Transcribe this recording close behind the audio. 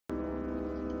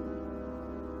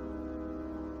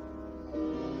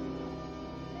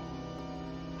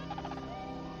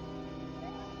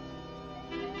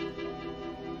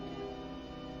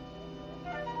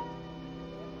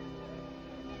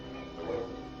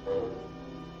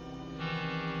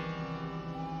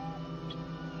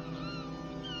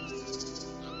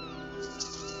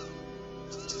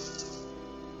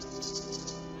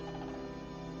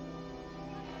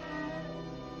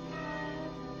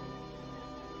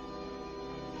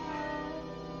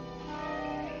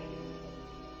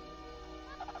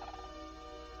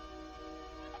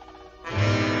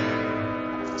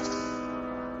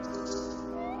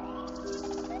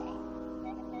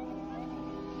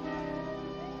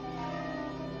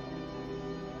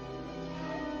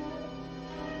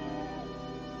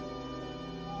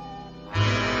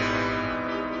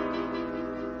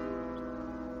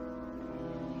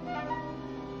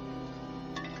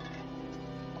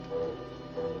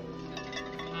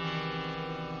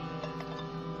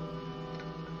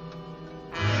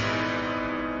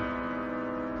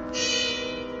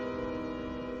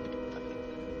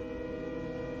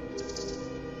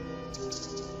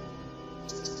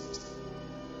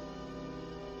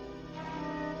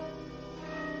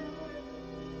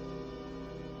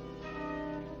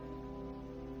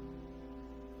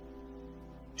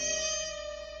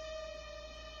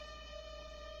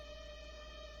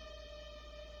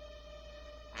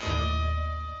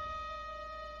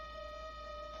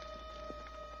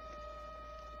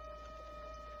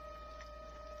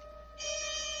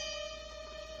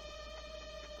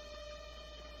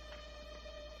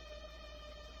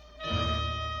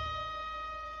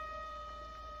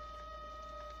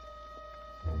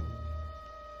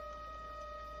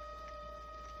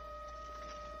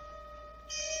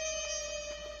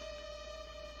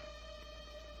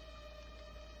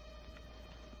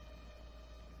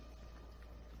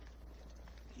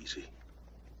easy.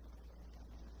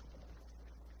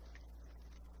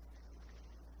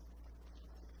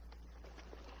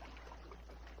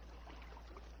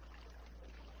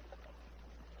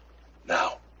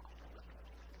 Now.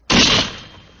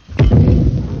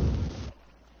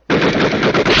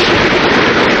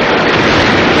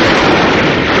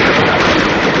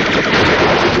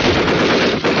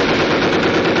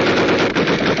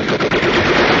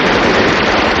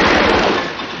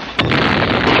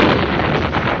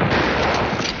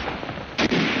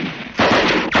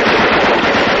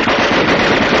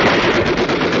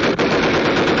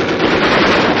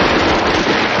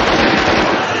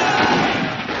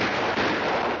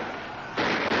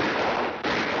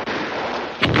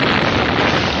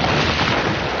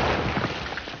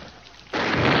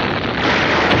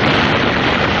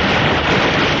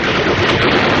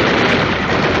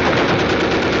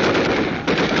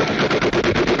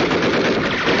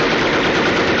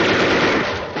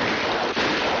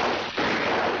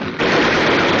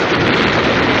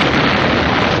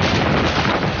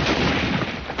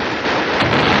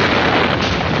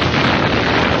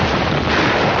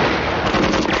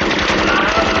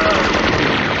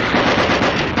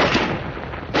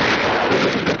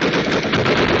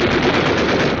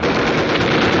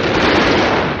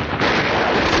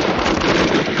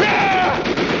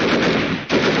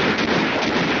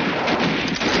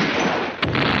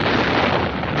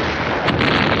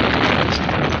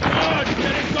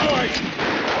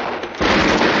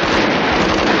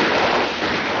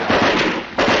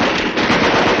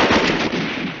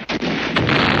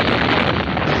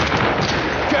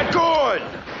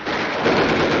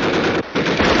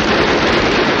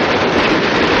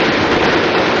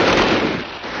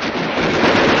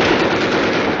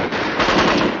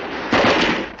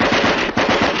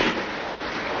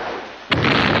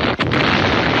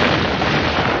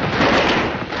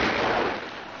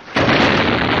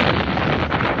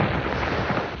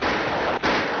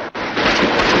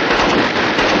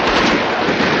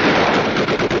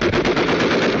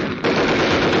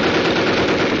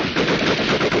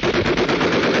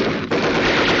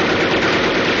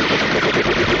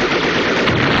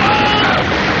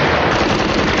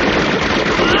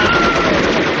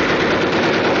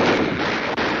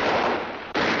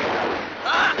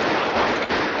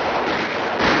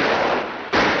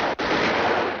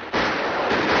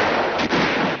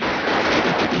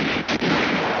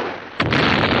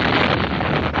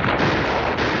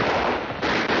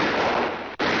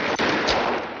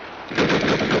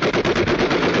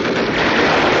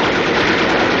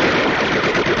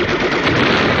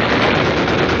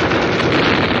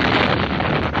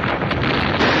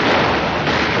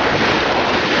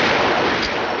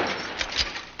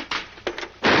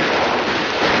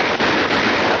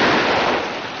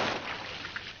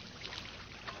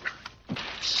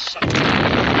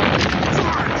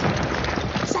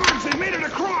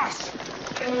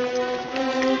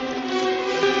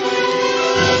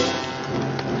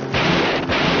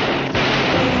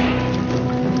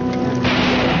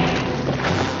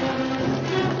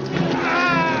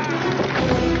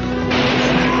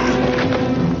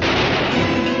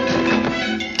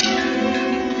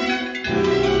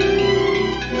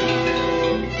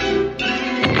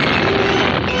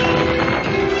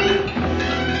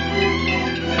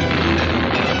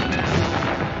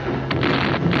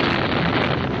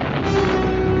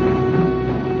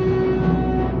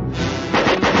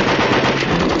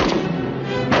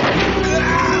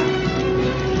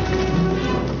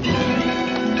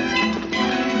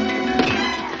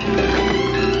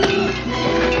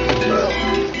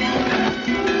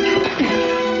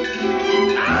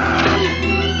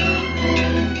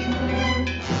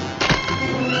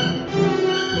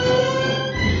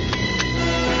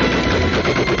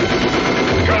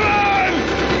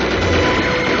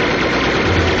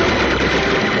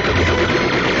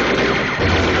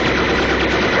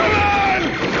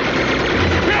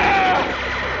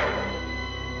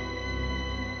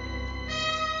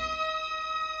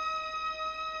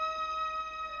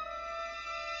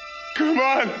 Come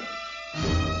on!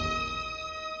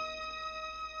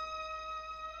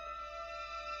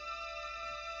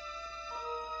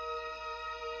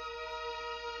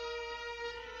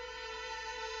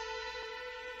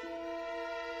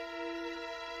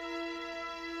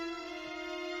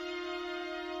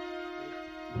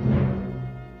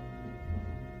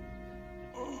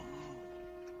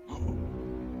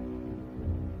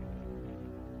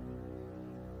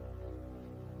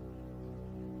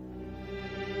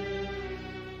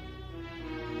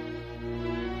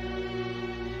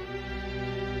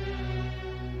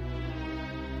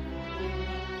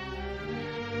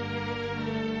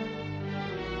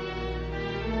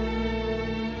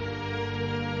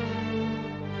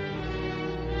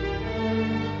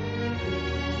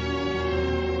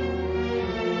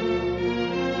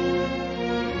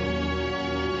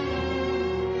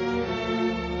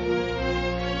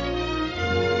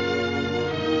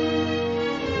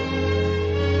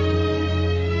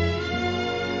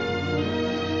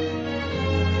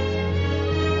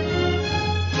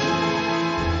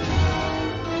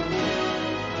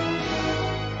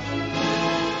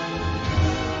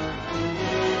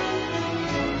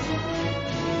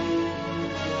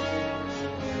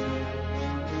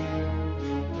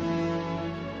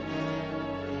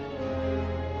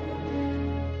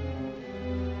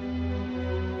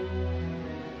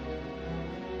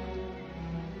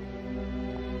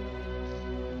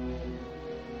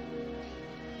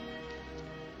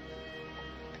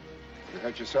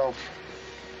 had yourself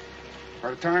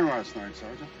quite a time last night,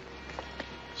 Sergeant.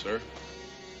 Sir?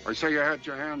 I say you had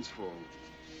your hands full.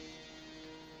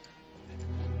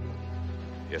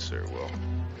 Yes, sir. Well,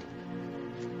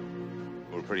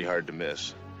 we're pretty hard to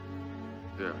miss.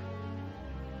 Yeah,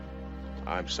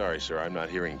 I'm sorry, sir. I'm not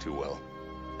hearing too well.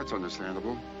 that's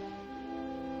understandable.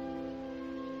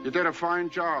 You did a fine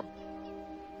job.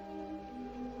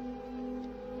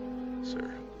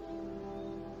 Sir.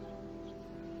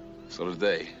 So did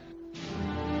they.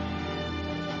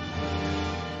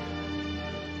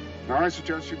 Now, I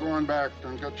suggest you go on back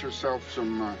and get yourself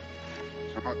some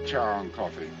hot chow and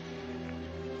coffee.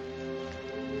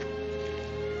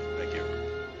 Thank you.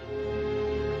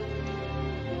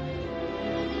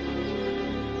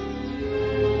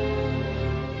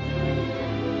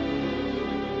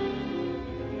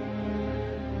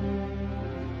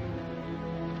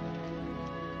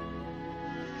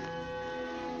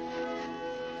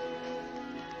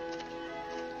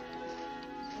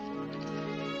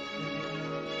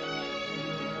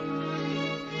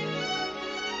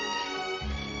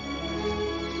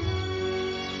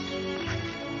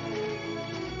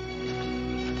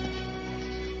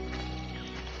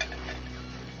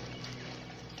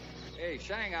 Hey,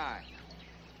 Shanghai.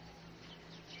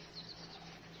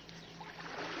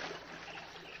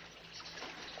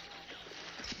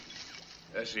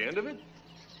 That's the end of it?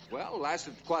 Well,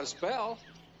 lasted quite a spell.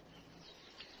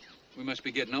 We must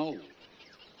be getting old.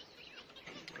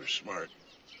 We're smart.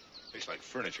 Tastes like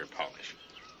furniture polish.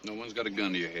 No one's got a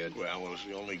gun to your head. Well, it was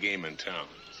the only game in town.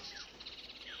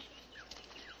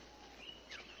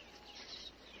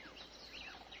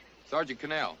 Sergeant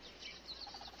Cannell,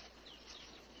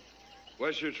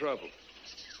 What's your trouble?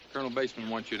 Colonel Baseman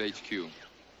wants you at HQ.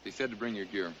 He said to bring your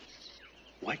gear.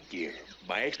 What gear?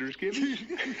 Baxter's giving?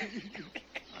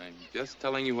 I'm just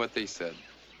telling you what they said.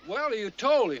 Well, you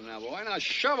told him now, boy. Now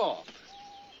shove off.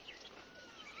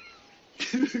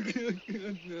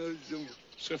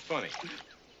 So funny.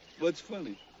 What's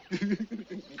funny?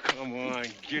 Come on,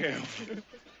 give.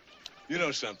 You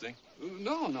know something.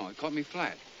 No, it caught me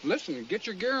flat. Listen, get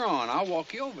your gear on. I'll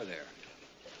walk you over there.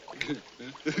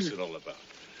 What's it all about?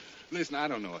 Listen, I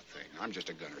don't know a thing. I'm just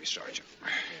a gunnery sergeant.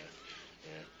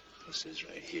 Yeah. This is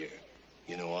right here.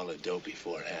 You know all the dope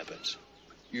before it happens.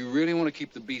 You really want to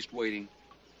keep the beast waiting?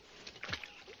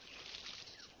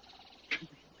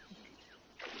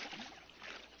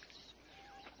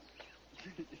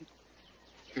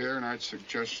 Here, and I'd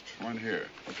suggest one here,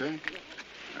 okay?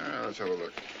 Let's have a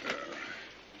look.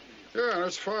 Yeah,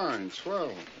 that's fine.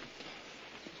 Swell.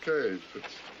 Okay, but...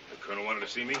 The colonel wanted to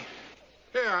see me?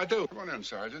 Yeah, I do. Come on in,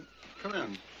 Sergeant. Come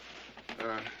in.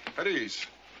 At ease.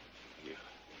 Yeah.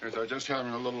 Yes, I'm just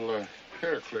having a little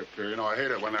hair clip here. You know, I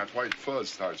hate it when that white fuzz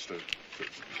starts to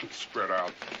spread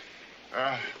out.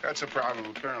 That's a problem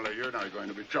apparently you're not going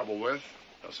to be trouble with.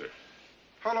 No, sir.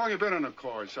 How long you been in the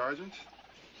Corps, Sergeant?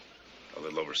 A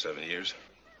little over 7 years.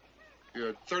 You're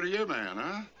a 30-year man,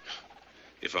 huh?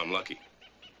 If I'm lucky.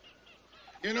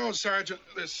 You know, Sergeant,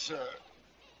 this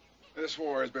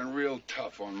war has been real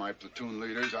tough on my platoon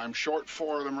leaders. I'm short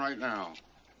 4 of them right now.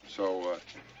 So,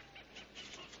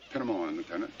 pin them on,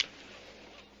 Lieutenant.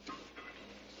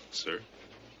 Sir?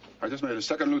 I just made a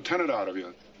second lieutenant out of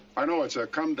you. I know it's a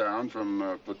come down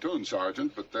from platoon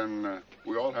sergeant, but then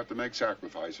we all have to make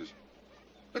sacrifices.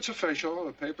 It's official.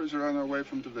 The papers are on their way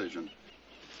from division.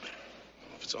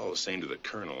 If it's all the same to the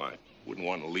colonel, I wouldn't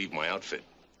want to leave my outfit.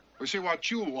 We see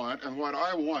what you want and what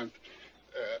I want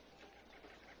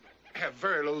have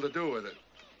very little to do with it.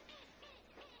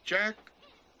 Jack,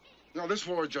 you know, this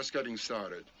war is just getting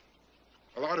started.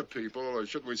 A lot of people, or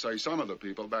should we say some of the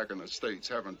people back in the States,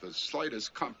 haven't the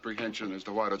slightest comprehension as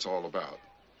to what it's all about.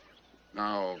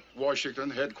 Now, Washington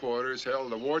headquarters, hell,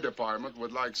 the War Department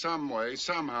would like some way,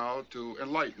 somehow, to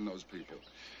enlighten those people.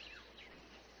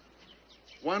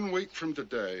 1 week from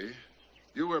today,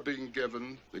 you are being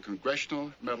given the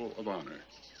Congressional Medal of Honor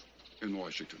in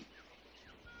Washington.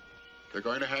 They're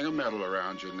going to hang a medal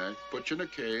around your neck, put you in a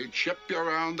cage, ship you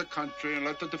around the country, and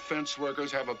let the defense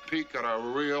workers have a peek at a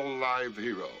real live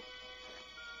hero.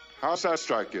 How's that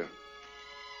strike you?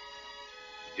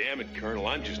 Damn it, Colonel,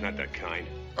 I'm just not that kind.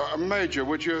 Major,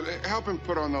 would you help him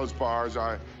put on those bars?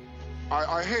 I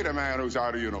hate a man who's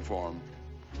out of uniform.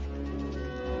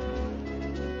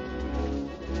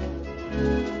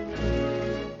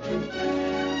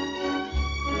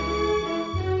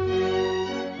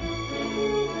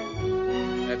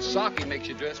 That socky makes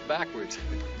you dress backwards.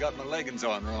 Got my leggings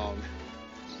on wrong.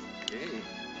 Hey,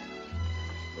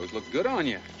 those look good on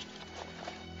you.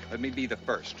 Let me be the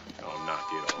first. I'll knock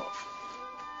it off.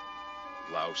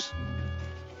 Louse.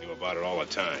 You about it all the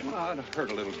time. Well, I'd heard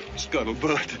a little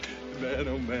scuttlebutt. Man,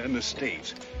 oh man, the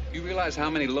States. You realize how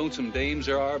many lonesome dames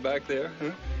there are back there?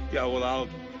 Huh? Yeah, well, I'll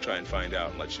try and find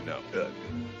out and let you know. Good.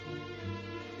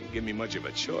 You didn't give me much of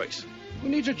a choice. Who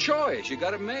needs a choice? You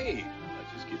got it made.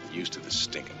 I just get used to this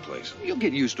stinking place. You'll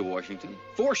get used to Washington.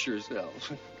 Force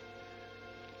yourself.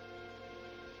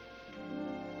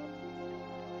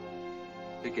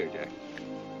 Take care, Jack.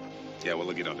 Yeah, well,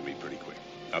 they'll get on to me pretty quick.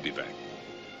 I'll be back.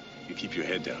 You keep your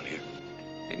head down here.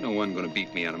 Ain't no one gonna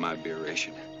beat me out of my beer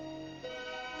ration.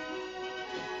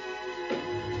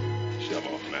 Shove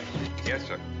off, Mac. Yes,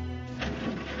 sir.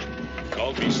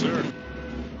 Called me, sir.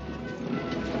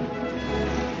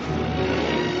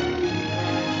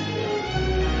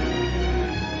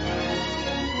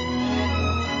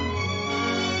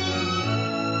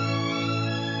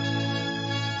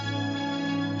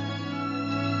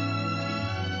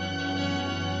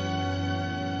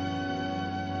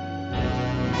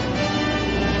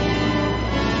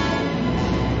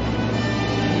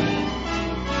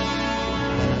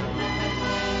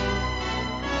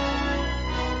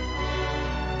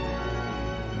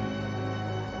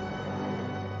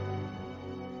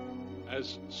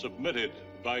 As submitted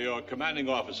by your commanding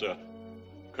officer,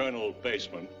 Colonel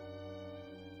Baseman,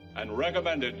 and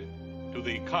recommended to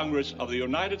the Congress of the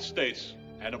United States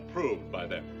and approved by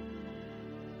them.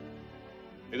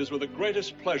 It is with the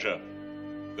greatest pleasure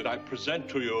that I present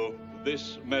to you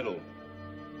this medal,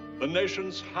 the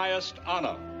nation's highest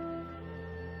honor,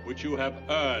 which you have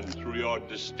earned through your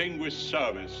distinguished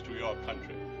service to your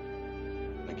country.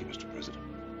 Thank you, Mr. President.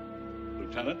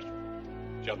 Lieutenant,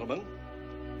 gentlemen,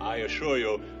 I assure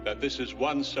you that this is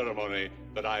one ceremony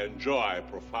that I enjoy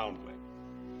profoundly.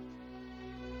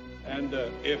 And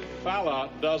if Fowler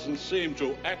doesn't seem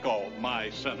to echo my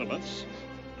sentiments,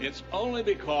 it's only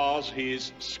because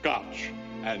he's Scotch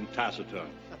and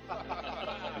taciturn.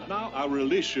 And now I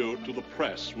release you to the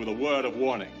press with a word of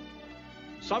warning.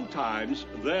 Sometimes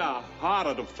they are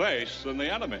harder to face than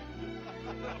the enemy.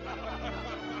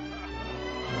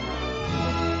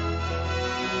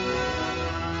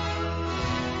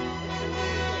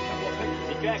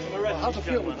 How's it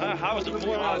feel? How's it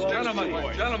feel? Gentlemen,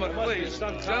 please. Gentlemen,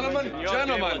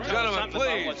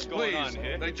 please.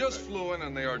 They just flew in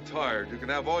and they are tired. You can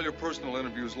have all your personal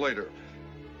interviews later.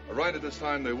 Right at this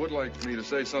time, they would like me to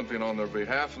say something on their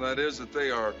behalf, and that is that they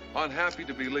are unhappy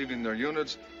to be leaving their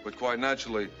units, but quite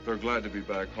naturally, they're glad to be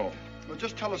back home. Well,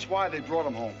 just tell us why they brought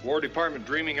them home. War Department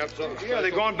dreaming up something. Yeah, they're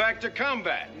going back to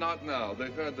combat. Not now.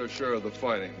 They've had their share of the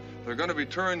fighting. They're going to be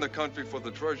touring the country for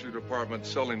the Treasury Department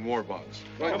selling war bonds.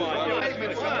 Come on, Come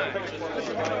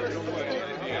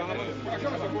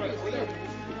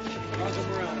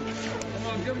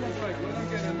on, give them a break. Let them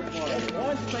get in the closet.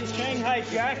 Lunch, please, Shanghai,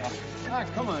 Jack. Ah,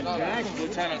 come on, Jack.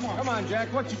 Lieutenant. Come on,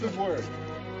 Jack. What's your good word?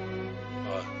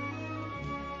 Well,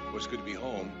 it's good to be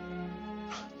home.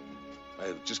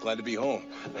 I'm just glad to be home.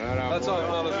 That's all,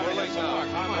 fellas. We're late now.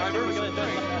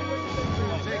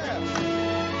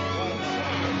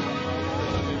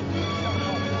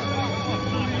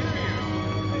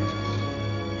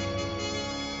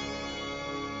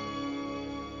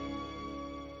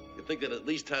 You think they'd at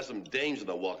least have some dames in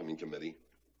the welcoming committee?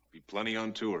 Be plenty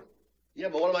on tour. Yeah,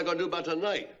 but what am I going to do about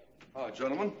tonight?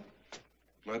 Gentlemen.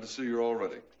 Glad to see you're all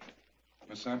ready.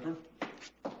 Miss Sanford?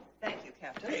 Thank you,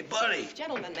 Captain. Hey, buddy.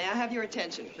 Gentlemen, may I have your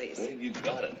attention, please? Hey, you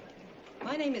got it.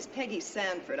 My name is Peggy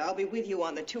Sanford. I'll be with you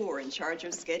on the tour in charge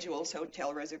of schedules,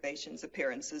 hotel reservations,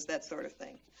 appearances, that sort of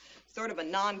thing. Sort of a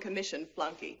non-commissioned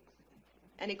flunky.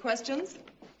 Any questions?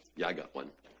 Yeah, I got one.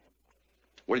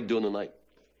 What are you doing tonight?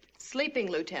 Sleeping,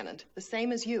 Lieutenant. The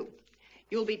same as you.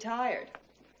 You'll be tired.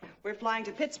 We're flying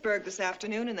to Pittsburgh this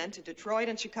afternoon and then to Detroit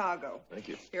and Chicago. Thank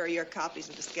you. Here are your copies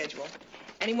of the schedule.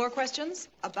 Any more questions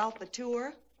about the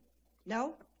tour?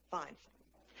 No? Fine.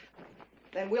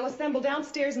 Then we'll assemble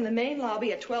downstairs in the main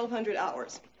lobby at 1200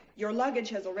 hours. Your luggage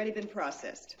has already been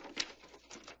processed.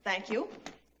 Thank you,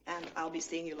 and I'll be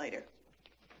seeing you later.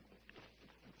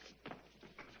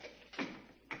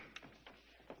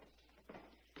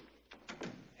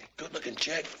 Good-looking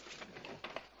chick.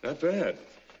 Not bad.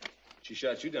 She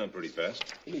shot you down pretty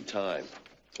fast. Any time.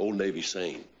 Old Navy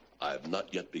saying, I have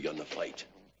not yet begun the fight.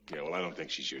 Yeah, well, I don't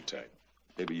think she's your type.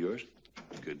 Maybe yours?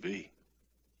 Could be.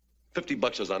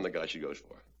 $50 is on the guy she goes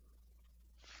for.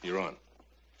 You're on.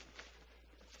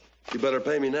 You better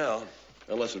pay me now.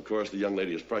 Unless, of course, the young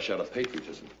lady is fresh out of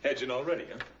patriotism. Hedging already,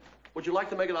 huh? Would you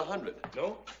like to make it 100?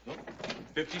 No.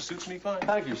 50 suits me fine.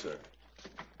 Thank you, sir.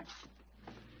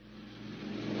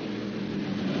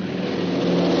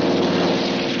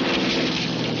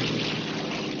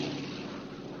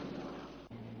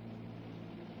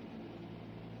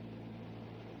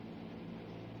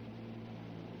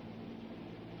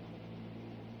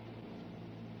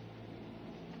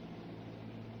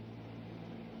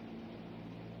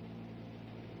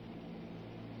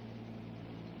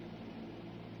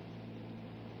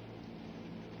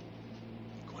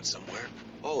 going somewhere?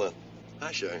 Hola.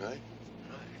 Hi, Shanghai.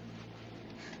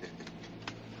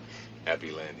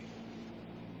 Happy landing.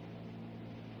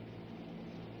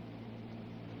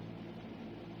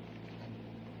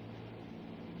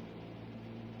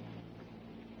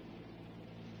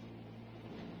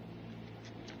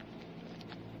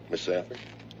 Miss Sanford?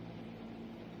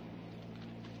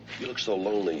 You look so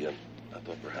lonely, and I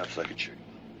thought perhaps I could cheer you.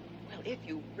 Well, if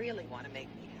you really want to make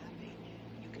me happy,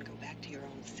 you can go back to your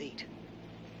own seat.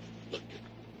 Look,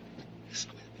 it's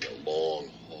going to be a long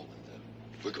haul, and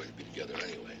we're going to be together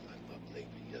anyway. And I thought maybe,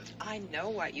 I know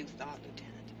what you thought,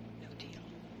 Lieutenant. No deal.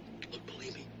 Look,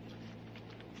 believe me,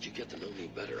 if you get to know me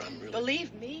better, I'm really...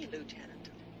 Believe me,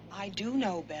 Lieutenant, I do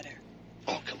know better.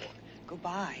 Oh, come on.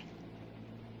 Goodbye.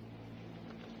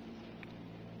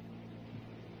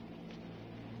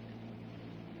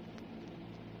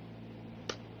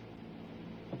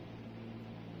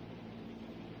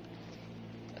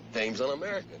 Dame's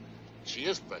un-American. She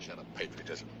is fresh out of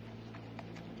patriotism.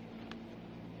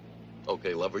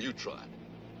 Okay, lover, you try.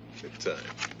 Good time.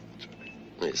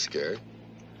 Are you scared?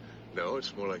 No,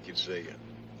 it's more like you'd say,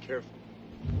 careful.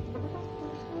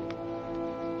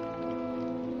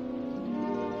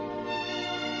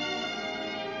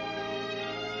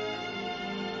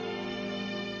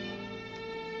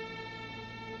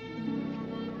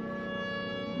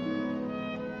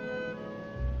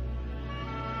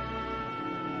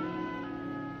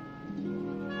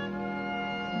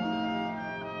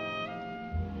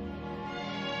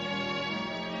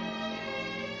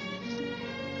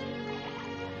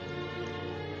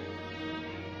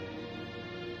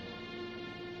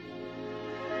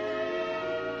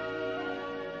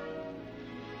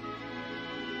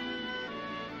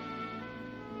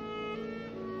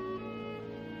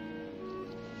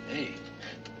 Hey,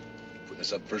 putting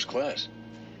us up first class.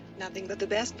 Nothing but the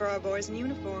best for our boys in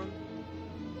uniform.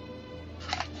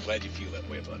 Glad you feel that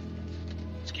way about it.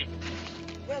 Let's keep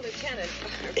it. Well, Lieutenant...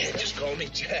 Just call me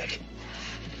Jack.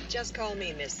 Just call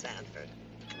me Miss Sanford.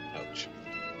 Ouch.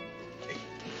 Hey,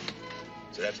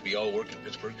 does it have to be all work in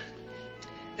Pittsburgh?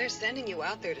 They're sending you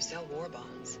out there to sell war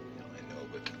bonds. I know,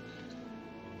 but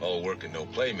all work and no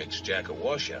play makes Jack a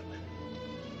washout.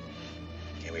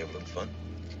 Can't we have a little fun?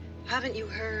 Haven't you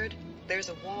heard? There's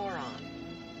a war on.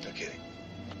 No kidding.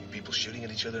 People shooting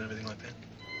at each other and everything like that?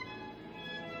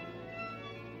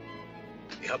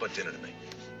 Hey, how about dinner tonight?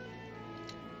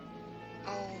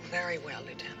 Oh, very well,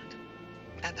 Lieutenant.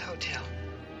 At the hotel.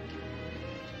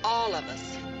 All of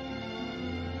us.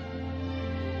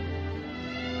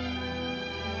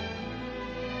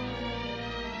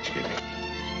 Excuse me.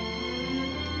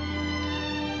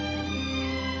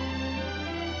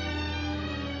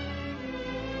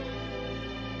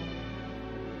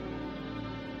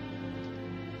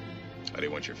 How do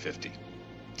you want your 50?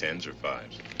 10s or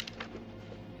 5s?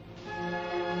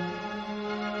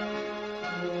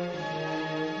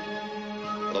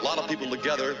 But a lot of people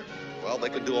together, well, they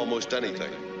can do almost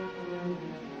anything.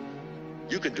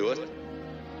 You can do it.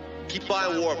 Keep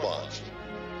buying war bonds.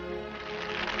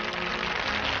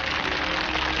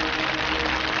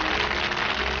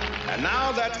 And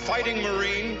now that fighting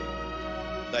Marine,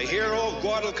 the hero of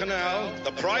Guadalcanal,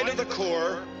 the pride of the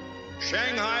Corps,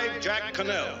 Shanghai Jack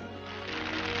Cannell.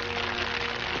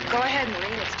 Go ahead,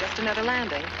 Marine. It's just another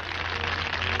landing.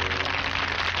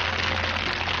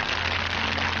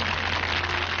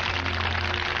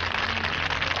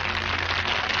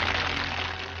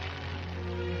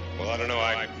 Well, I don't know.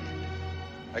 I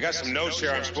got some notes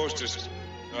here I'm supposed to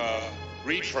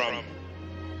read from.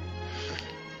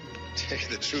 Tell you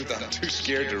the truth, I'm too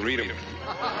scared to read them.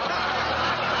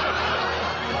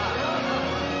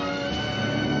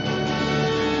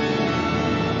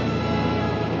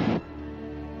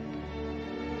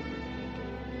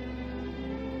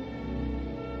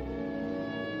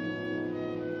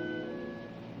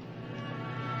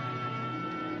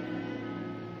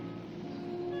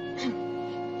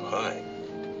 Hi.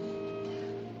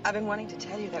 I've been wanting to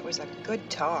tell you that was a good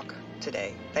talk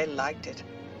today. They liked it.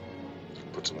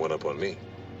 Put some one up on me.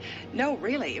 No,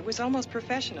 really. It was almost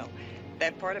professional.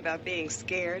 That part about being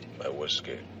scared. I was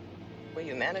scared. Well,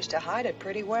 you managed to hide it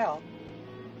pretty well.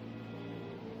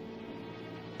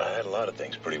 I had a lot of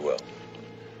things pretty well.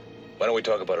 Why don't we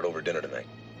talk about it over dinner tonight?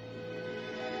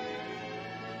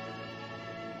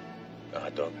 A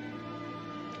hot dog.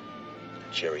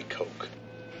 Cherry Coke.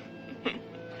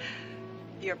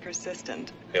 You're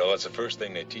persistent. You know, that's the first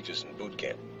thing they teach us in boot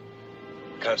camp.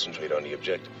 Concentrate on the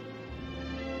objective.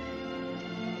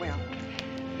 Well,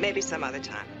 maybe some other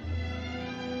time.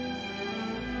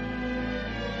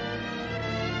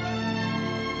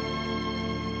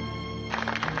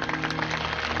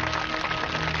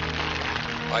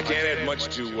 I can't add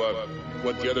much to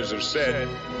what the others have said.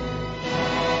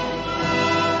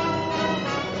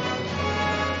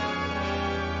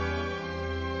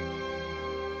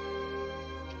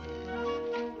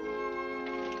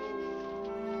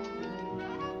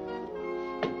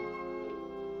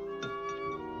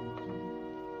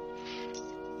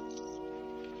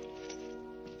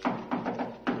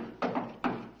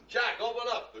 Jack, open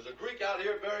up. There's a Greek out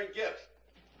here bearing gifts.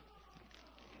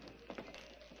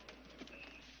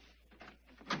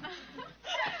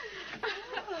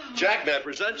 Jack, may I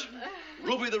present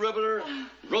Ruby the Riveter,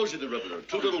 Rosie the Riveter,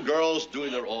 two little girls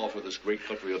doing their all for this great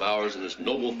country of ours and this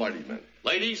noble fighting men.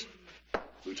 Ladies,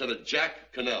 Lieutenant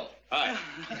Jack Cannell. Hi.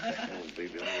 Oh,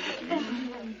 baby, I'm gonna get to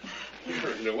you.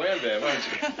 You're in the wham bam, aren't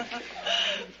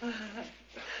you?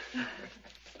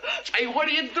 Hey, what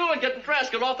are you doing? Get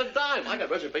dressed. Get off the dime. I got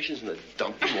reservations in the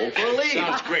dumpy hole for a leave.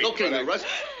 Sounds great. Okay, the rest.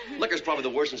 Liquor's probably the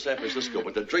worst in San Francisco,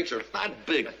 but the drinks are not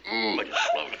big. I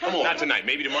just love it. Come on. Not tonight.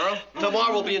 Maybe tomorrow?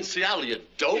 Tomorrow we'll be in Seattle, you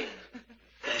dope.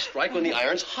 We strike when the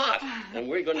iron's hot. And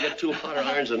we're going to get two hotter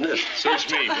irons than this. Search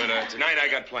me, but tonight I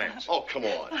got plans. Oh, come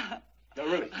on. No,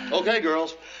 really. Okay,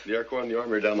 girls. The Air Corps and the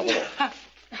Army are down the hall.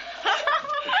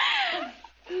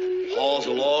 Hall's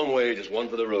a long way, just one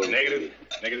for the road. Negative.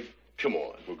 Negative. Come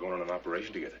on. We're going on an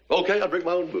operation together. Okay, I'll drink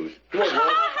my own booze. Come on,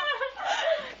 girls.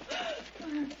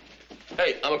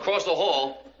 Hey, I'm across the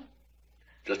hall,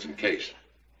 just in case.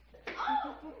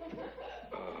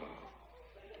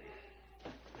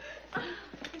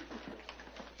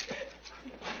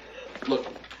 Look,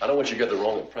 I don't want you to get the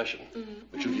wrong impression,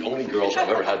 but you're the only girls I've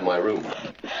ever had in my room.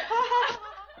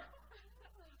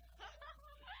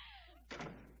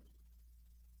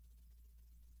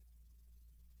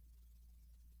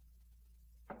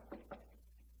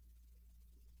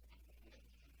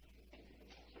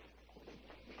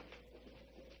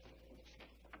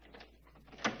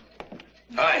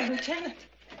 Hi. Lieutenant,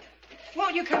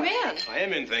 won't you come in? I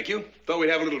am in, thank you. Thought we'd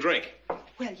have a little drink.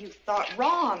 Well, you thought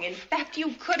wrong. In fact,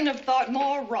 you couldn't have thought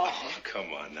more wrong. Oh,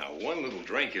 come on now. One little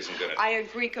drink isn't gonna... I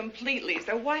agree completely.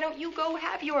 So why don't you go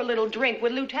have your little drink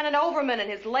with Lieutenant Overman and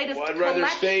his latest Well, I'd collection?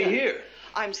 rather stay here.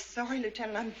 I'm sorry,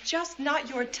 Lieutenant. I'm just not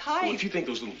your type. Well, if you think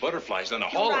those little butterflies down the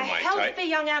hall You're are a my healthy type...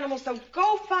 young animal, so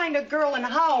go find a girl and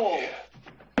howl.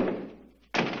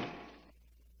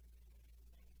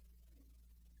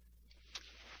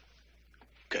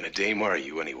 Kind of dame are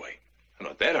you, anyway? I'm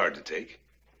not that hard to take.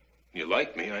 You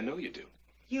like me, I know you do.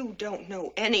 You don't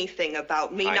know anything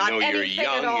about me, I not know you're anything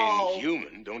young at all. and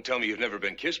human. Don't tell me you've never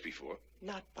been kissed before.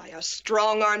 Not by a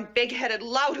strong-armed, big-headed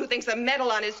lout who thinks a medal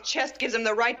on his chest gives him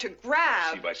the right to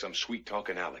grab. See, by some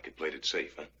sweet-talking Alec that played it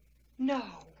safe, huh? No,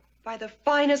 by the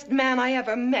finest man I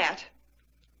ever met.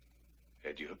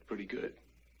 Had you hooked pretty good.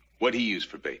 What'd he use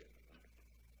for bait?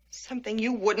 Something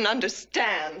you wouldn't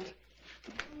understand.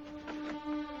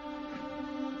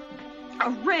 A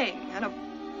ring and a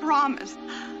promise.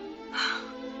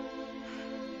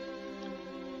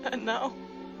 And now...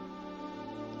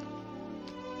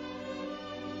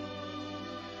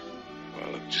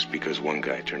 Well, look, just because one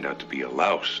guy turned out to be a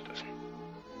louse doesn't...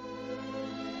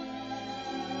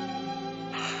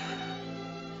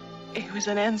 He was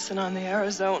an ensign on the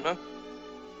Arizona.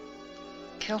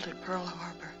 Killed at Pearl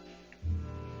Harbor.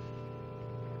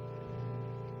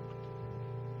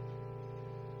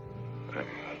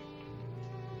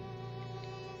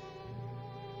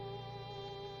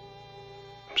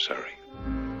 I'm sorry.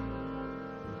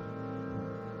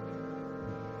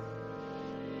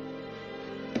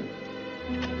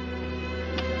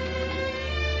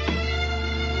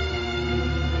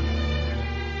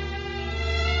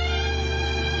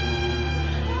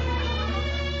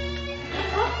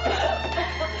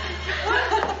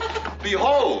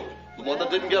 Behold, the one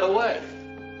that didn't get away.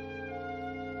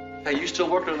 Hey, you still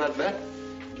working on that bet?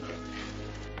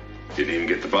 Didn't even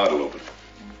get the bottle open.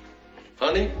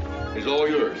 Honey, it's all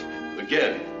yours.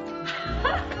 Again.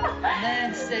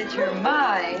 Man said you're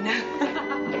mine.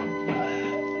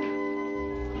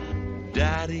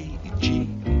 Daddy G,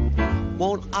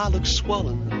 won't I look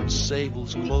swollen?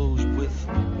 Sables closed with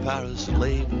Paris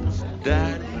labels.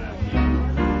 Daddy,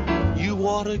 you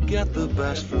ought to get the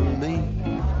best from me.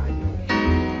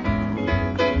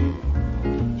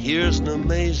 Here's an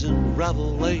amazing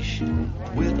revelation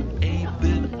with a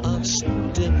bit of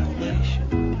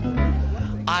stimulation.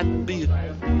 I'd be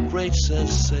a great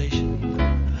sensation.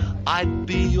 I'd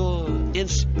be your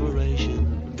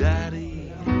inspiration,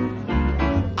 Daddy.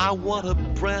 I want a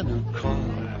brand new car,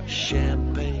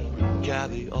 champagne,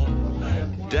 caviar.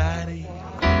 Daddy,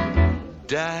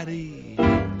 Daddy,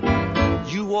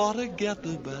 you ought to get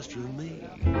the best of me.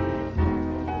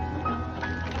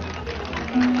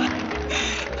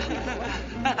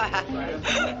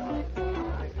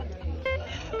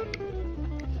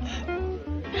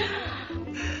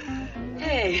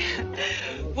 Hey,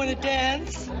 wanna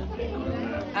dance?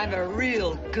 I'm a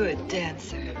real good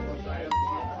dancer.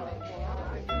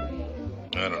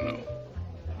 I don't know.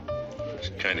 It's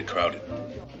kind of crowded.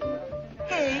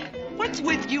 Hey, what's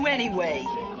with you anyway?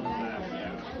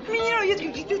 I mean, you know, you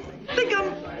think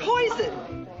I'm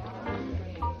poison.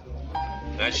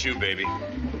 That's you, baby.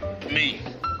 Me.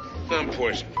 I'm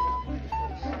poison.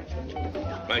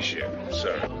 My share.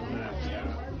 Sorry.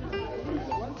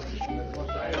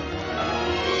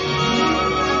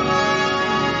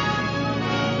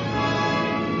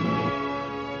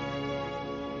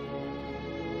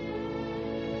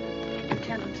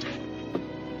 Lieutenant,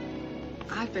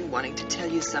 I've been wanting to tell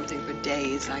you something for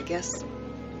days. I guess,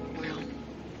 well,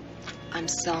 I'm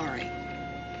sorry.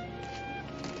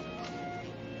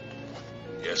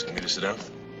 You asking me to sit down?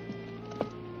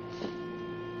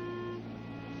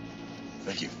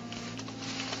 Thank you.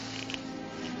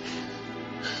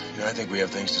 You know, I think we have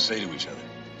things to say to each other.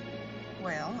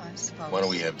 Well, I suppose. Why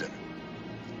don't we have dinner?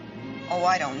 Oh,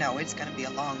 I don't know. It's going to be a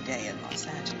long day in Los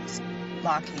Angeles.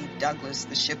 Lockheed, Douglas,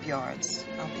 the shipyards.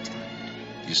 I'll be tired.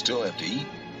 You still have to eat.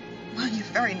 Well, you're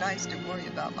very nice to worry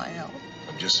about my health.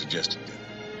 I'm just suggesting dinner.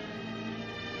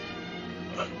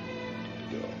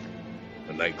 You know,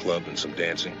 a nightclub and some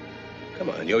dancing. Come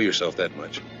on, you owe yourself that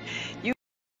much. You.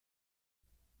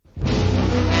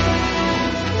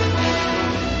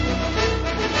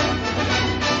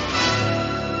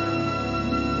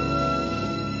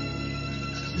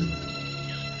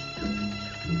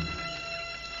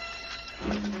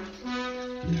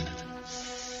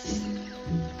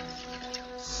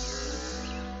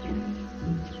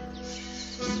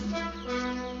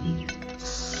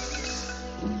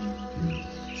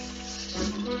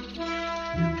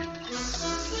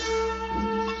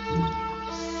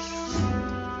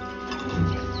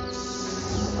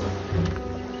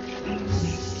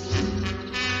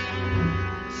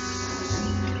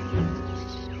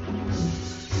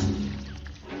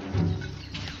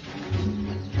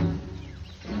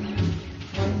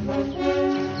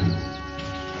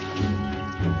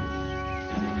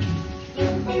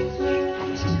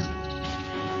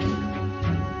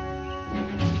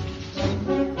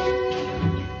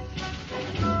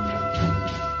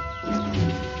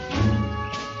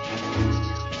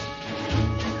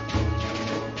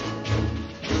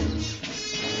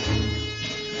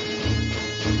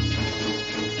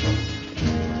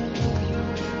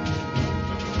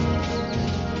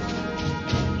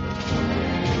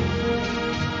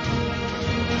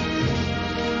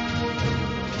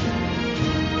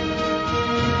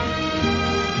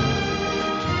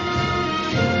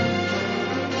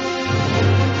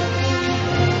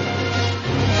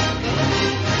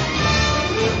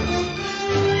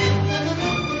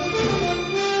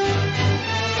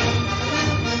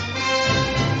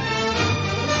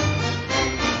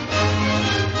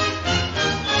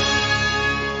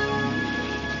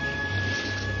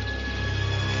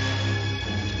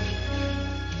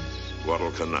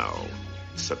 Guadalcanal,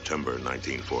 September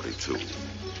 1942.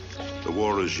 The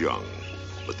war is young,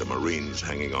 but the Marines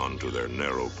hanging on to their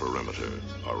narrow perimeter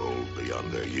are old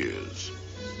beyond their years.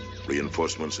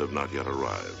 Reinforcements have not yet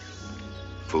arrived.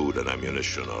 Food and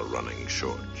ammunition are running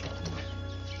short.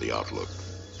 The outlook,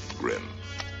 grim.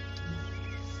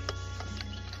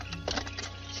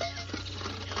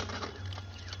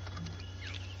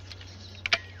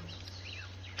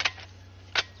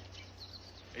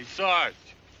 Hey, Sarge.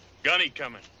 Gunny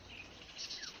coming.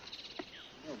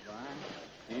 Oh,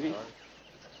 Brian. Evie?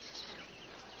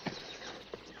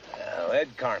 Well,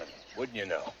 Ed Carnaby, wouldn't you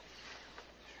know?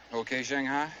 Okay,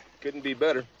 Shanghai? Couldn't be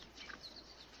better.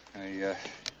 I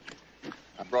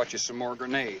brought you some more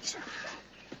grenades.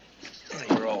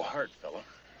 You're all heart, fella.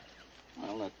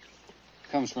 Well, that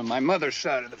comes from my mother's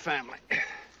side of the family.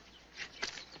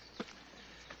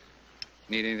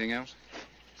 Need anything else?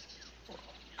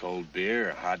 Cold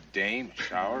beer, a hot dame,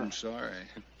 shower. I'm sorry.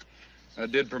 I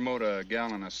did promote a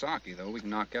gallon of sake, though. We can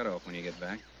knock that off when you get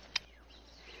back.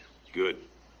 Good.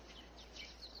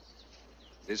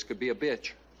 This could be a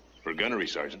bitch. For gunnery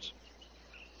sergeants.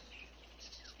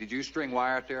 Did you string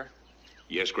wire out there?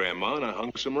 Yes, Grandma, and I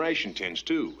hung some ration tins,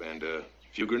 too, and a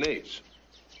few grenades.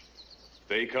 If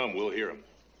they come, we'll hear them.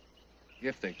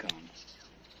 If they come.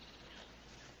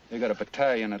 They got a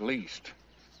battalion at least.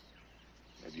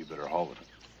 Maybe you better haul it.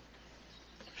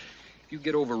 If you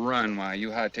get overrun, why, you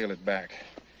hightail it back.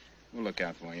 We'll look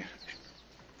out for you.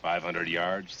 500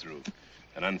 yards through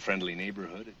an unfriendly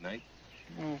neighborhood at night?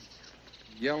 Well,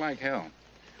 yell like hell.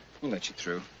 We'll let you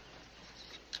through.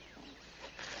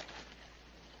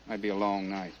 Might be a long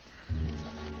night.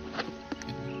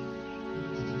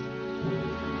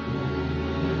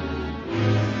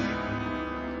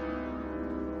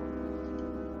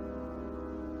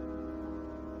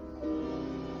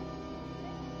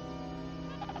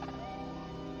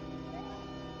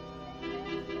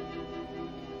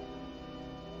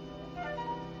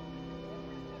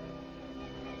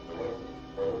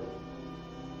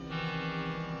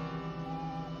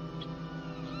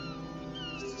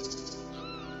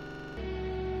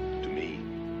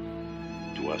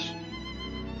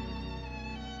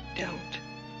 Don't,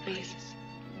 please.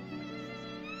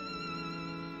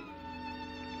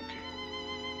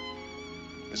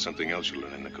 There's something else you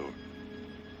learn in the Corps.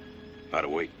 How to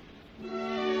wait.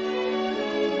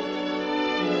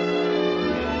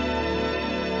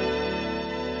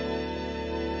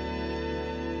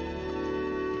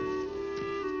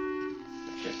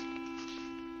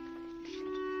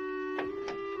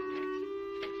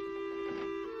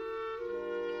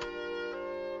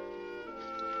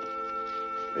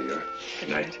 There you are. Good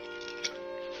night.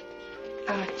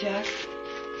 Jack,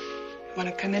 want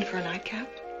to come in for a nightcap?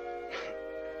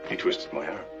 He twisted my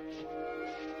arm.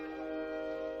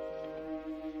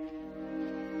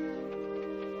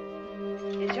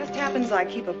 It just happens I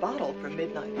keep a bottle for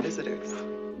midnight visitors.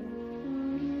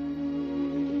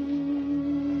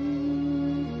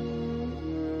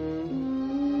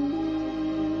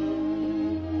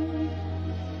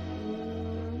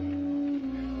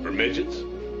 For midgets?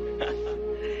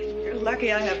 You're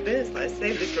lucky I have this. I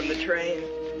saved it from the train.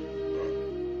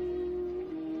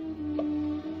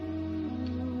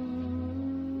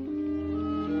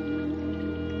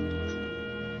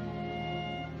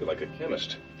 You're like a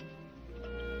chemist.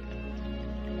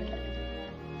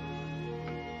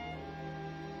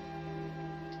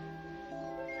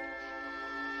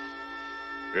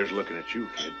 Here's looking at you,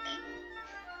 kid.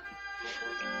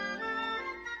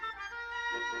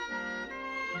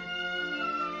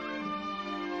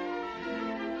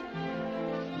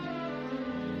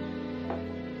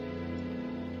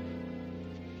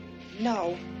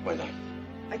 No, Why not?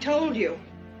 I told you.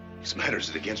 This matter, is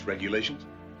it against regulations?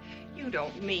 You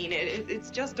don't mean it. It's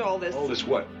just all this. All this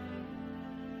what?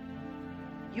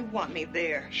 You want me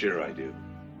there. Sure I do.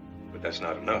 But that's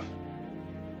not enough.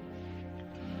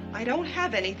 I don't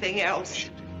have anything else.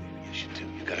 Yes, you do.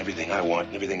 You got everything I want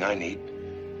and everything I need.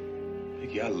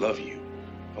 Vicky, I love you.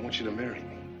 I want you to marry me.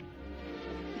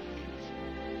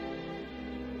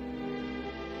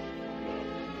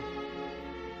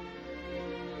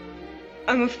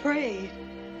 I'm afraid.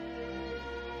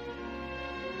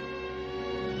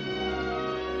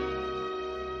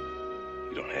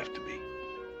 You don't have to be.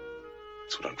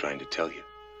 That's what I'm trying to tell you.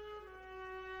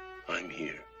 I'm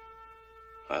here.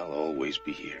 I'll always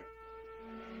be here.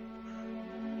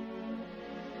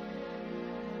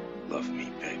 Love me,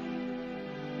 Peggy.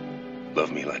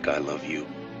 Love me like I love you.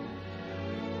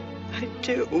 I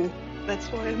do. That's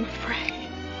why I'm afraid.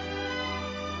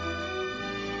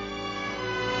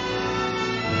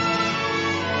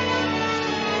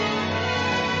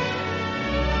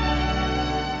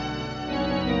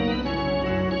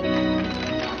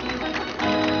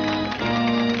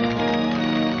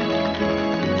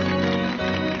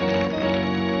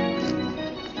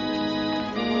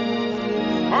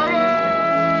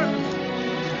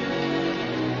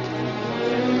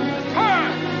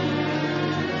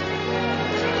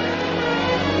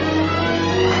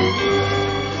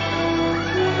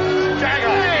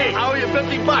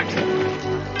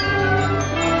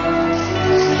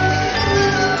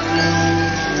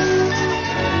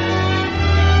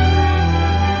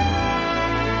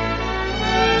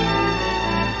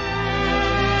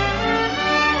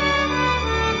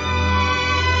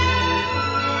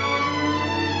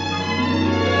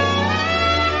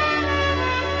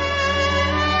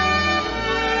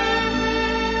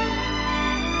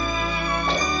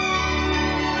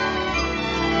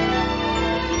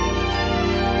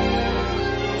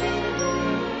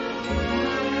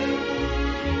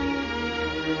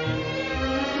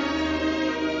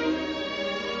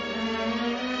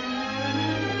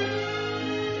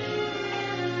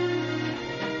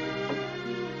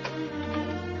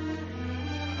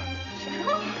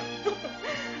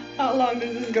 How long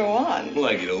does this go on? Well,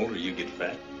 I get older, you get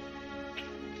fat.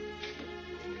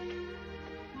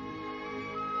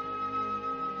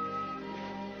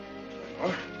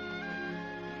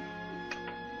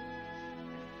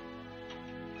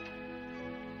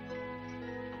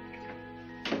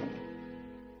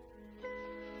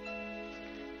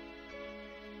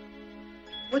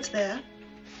 What's that?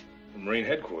 Marine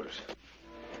headquarters.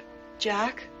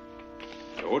 Jack?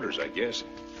 The orders, I guess.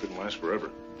 Couldn't last forever.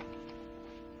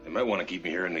 They might want to keep me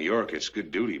here in New York. It's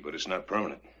good duty, but it's not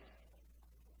permanent.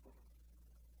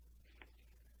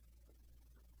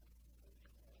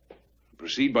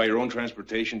 Proceed by your own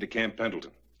transportation to Camp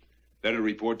Pendleton. There to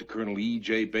report to Colonel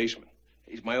E.J. Baseman.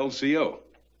 He's my old CO.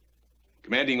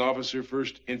 Commanding officer,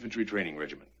 1st Infantry Training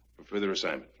Regiment, for further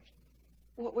assignment.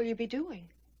 What will you be doing?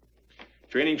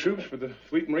 Training troops for the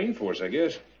Fleet Marine Force, I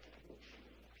guess.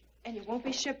 And you won't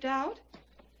be shipped out?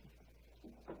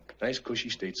 Nice, cushy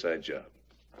stateside job.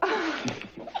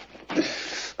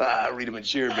 Read 'em and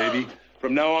cheer, baby.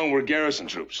 From now on, we're garrison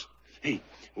troops. Hey,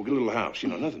 we'll get a little house. You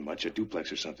know, nothing much, a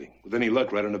duplex or something. With any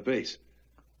luck, right on the base.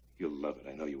 You'll love it.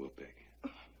 I know you will,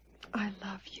 Peg. I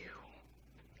love you.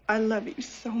 I love you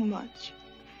so much.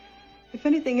 If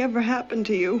anything ever happened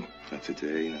to you... Not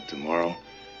today, not tomorrow,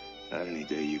 not any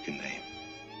day you can name.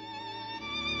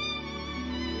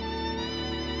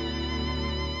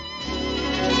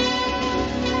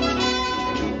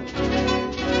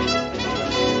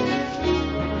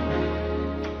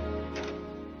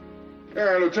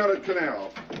 Lieutenant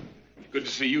Canal. Good to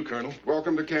see you, Colonel.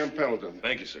 Welcome to Camp Pendleton.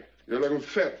 Thank you, sir. You're looking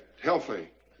fit, healthy.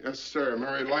 Yes, sir.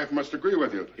 Married life must agree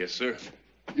with you. Yes, sir.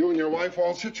 You and your wife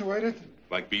all situated?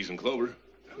 Like bees in clover.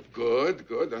 Good,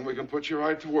 good. Then we can put you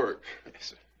right to work. Yes,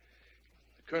 sir.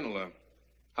 Colonel,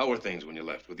 how were things when you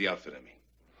left? With the outfit, I mean?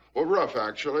 Well, rough,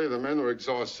 actually. The men were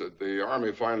exhausted. The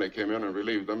Army finally came in and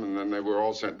relieved them, and then they were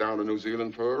all sent down to New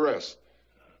Zealand for a rest.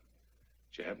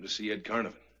 Did you happen to see Ed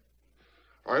Carnovan?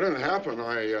 I didn't happen.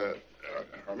 I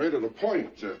made it a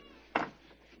point.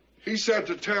 He said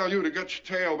to tell you to get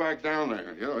your tail back down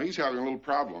there. You know, he's having a little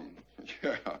problem.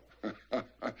 Yeah.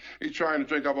 He's trying to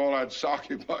drink up all that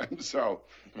sake by himself.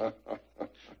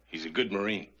 He's a good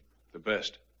Marine. The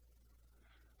best.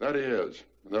 That he is.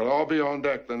 They'll all be on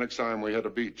deck the next time we hit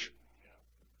a beach.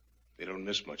 They don't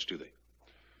miss much, do they?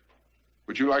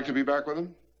 Would you like to be back with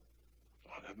them?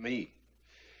 Oh, not me.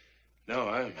 No,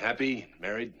 I'm happy,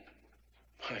 married.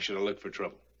 I should have looked for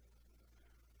trouble.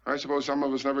 I suppose some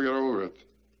of us never get over it.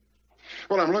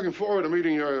 Well, I'm looking forward to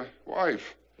meeting your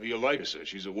wife. Well, you'll like her, sir.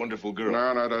 She's a wonderful girl.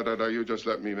 No. You just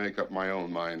let me make up my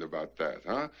own mind about that,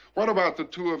 huh? What about the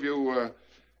two of you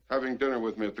having dinner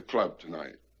with me at the club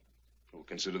tonight? We'll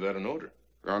consider that an order.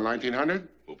 Around 1900?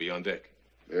 We'll be on deck.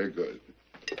 Very good.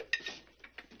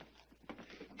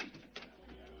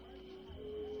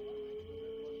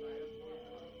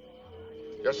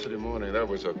 Yesterday morning, that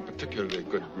was a particularly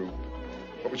good group.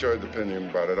 What was your opinion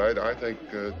about it? I think...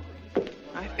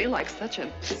 I feel like such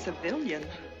a civilian.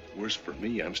 Worse for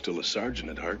me, I'm still a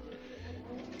sergeant at heart.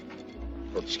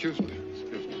 Oh, excuse me.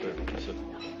 Sir.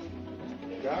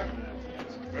 Doc?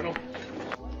 Colonel?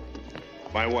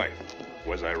 My wife.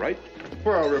 Was I right?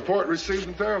 Well, report received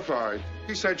and verified.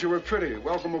 He said you were pretty.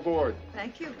 Welcome aboard.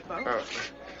 Thank you,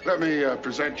 both. Let me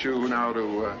present you now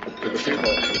to the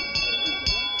people.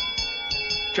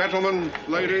 Gentlemen,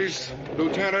 ladies,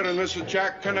 Lieutenant and Mrs.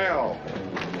 Jack Cannell.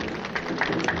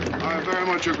 I very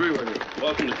much agree with you.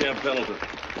 Welcome to Camp Pendleton.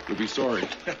 You'll be sorry.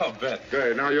 I'll bet.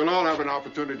 Okay, now you'll all have an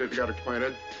opportunity to get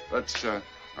acquainted. Let's,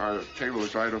 our table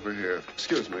is right over here.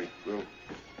 Excuse me. You'll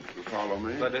follow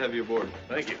me. Glad to have you aboard.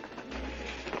 Thank you.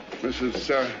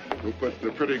 Mrs., we'll put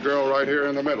the pretty girl right here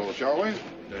in the middle, shall we?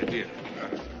 Good idea.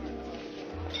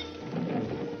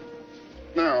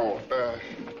 Now,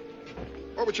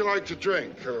 what would you like to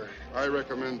drink? I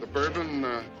recommend the bourbon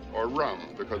or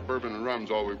rum, because bourbon and rum's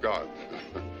all we've got.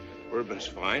 Bourbon's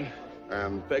fine.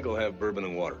 And Peg will have bourbon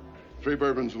and water. 3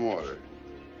 bourbons and water.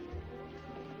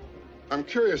 I'm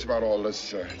curious about all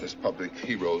this this public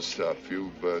hero stuff.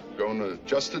 You've grown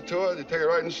adjusted to it? You take it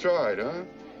right in stride, huh?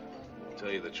 To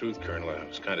tell you the truth, Colonel, I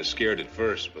was kind of scared at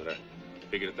first, but I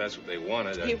figured if that's what they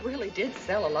wanted, He really did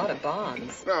sell a lot of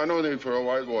bonds. No need for a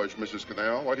whitewash, Mrs.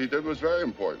 Cannell. What he did was very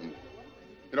important.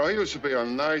 You know, he used to be a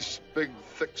nice, big,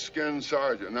 thick-skinned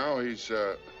sergeant. Now he's,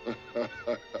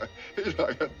 he's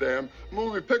like a damn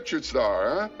movie picture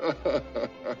star, huh?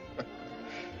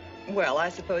 Well, I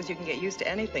suppose you can get used to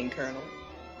anything, Colonel.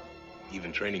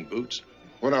 Even training boots?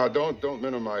 Well, now, don't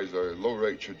minimize or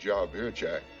low-rate your job here,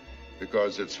 Jack,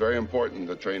 because it's very important,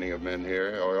 the training of men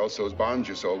here, or else those bonds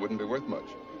you sold wouldn't be worth much.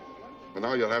 And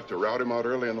now you'll have to rout him out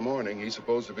early in the morning. He's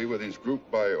supposed to be with his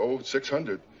group by,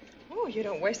 600. Oh, you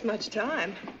don't waste much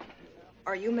time.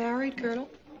 Are you married, Colonel?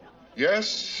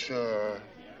 Yes,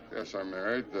 yes, I'm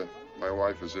married. My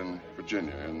wife is in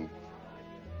Virginia, in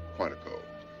Quantico.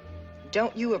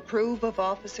 Don't you approve of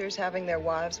officers having their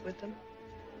wives with them?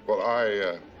 Well,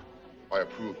 I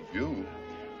approve of you.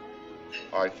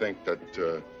 I think that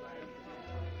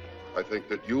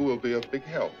you will be a big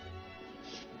help.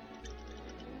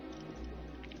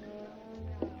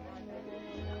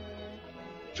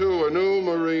 To a new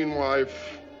Marine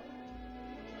wife,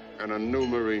 and a new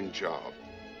Marine job.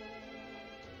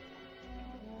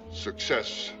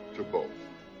 Success to both.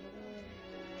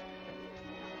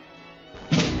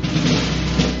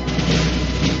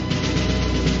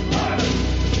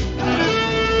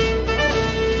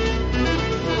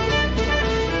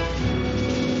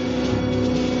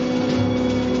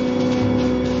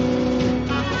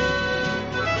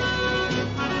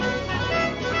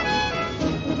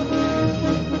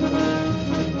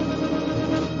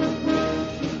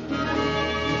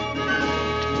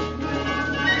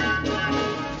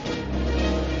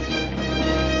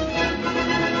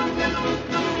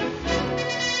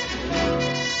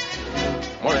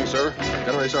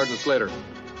 Sergeant Slater.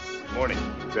 Morning,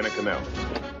 Lieutenant Cannell.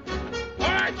 All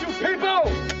right, you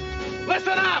people!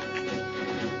 Listen up!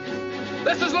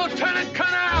 This is Lieutenant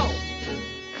Cannell!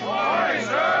 Aye,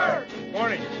 sir!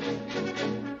 Morning.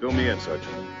 Fill me in, Sergeant.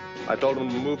 I told them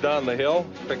to move down the hill,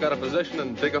 pick out a position,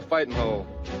 and dig a fighting hole.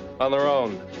 On their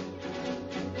own.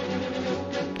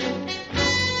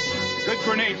 Good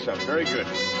grenade, sir. Very good.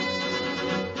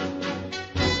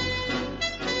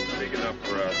 Big enough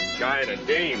for a guy and a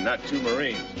dame, not two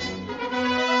Marines.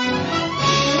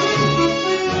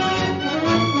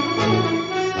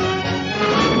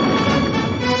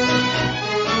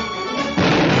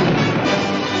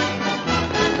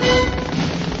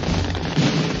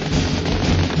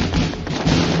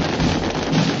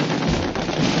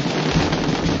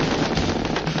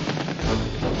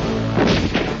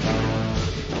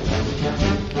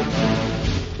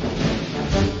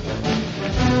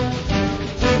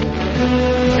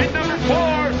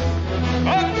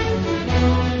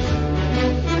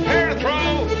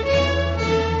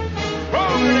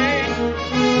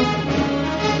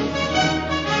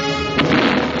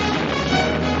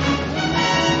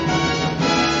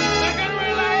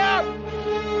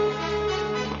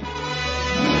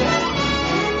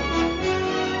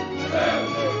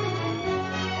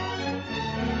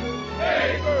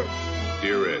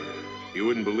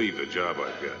 Job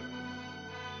I've got.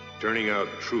 Turning out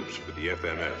troops for the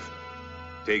FMF.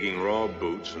 Taking raw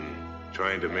boots and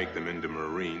trying to make them into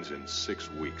Marines in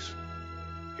 6 weeks.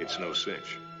 It's no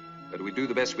cinch. But we do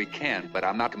the best we can, but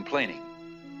I'm not complaining.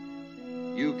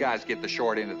 You guys get the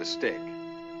short end of the stick.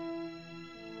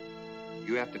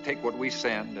 You have to take what we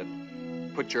send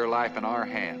and put your life in our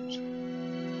hands.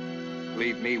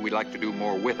 Believe me, we'd like to do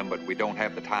more with them, but we don't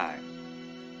have the time.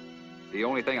 The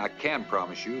only thing I can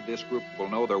promise you, this group will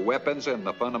know their weapons and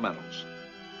the fundamentals.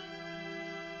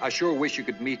 I sure wish you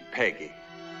could meet Peggy.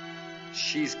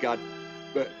 She's got...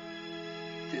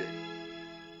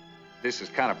 this is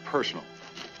kind of personal.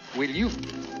 Will you...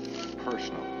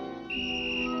 Personal.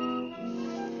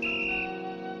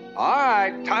 All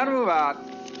right, time to move out.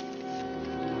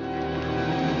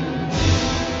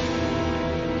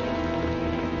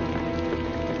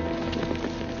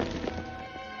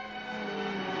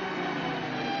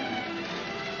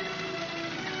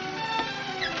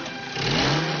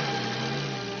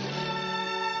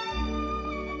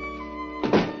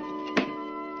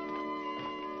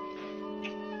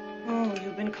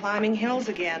 Climbing hills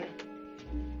again.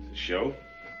 The show?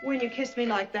 When you kissed me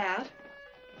like that.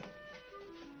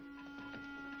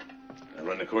 I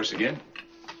run the course again?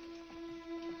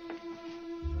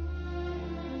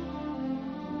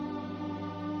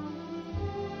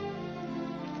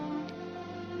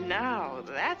 Now,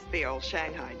 that's the old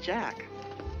Shanghai Jack.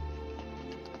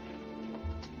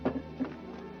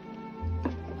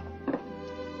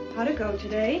 How'd it go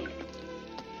today?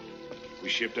 We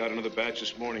shipped out another batch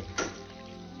this morning.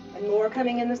 And more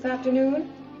coming in this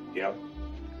afternoon? Yep.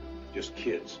 Just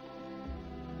kids.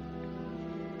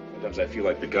 Sometimes I feel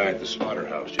like the guy at the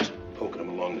slaughterhouse, just poking them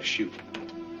along the chute.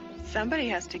 Somebody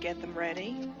has to get them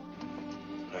ready.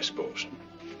 I suppose.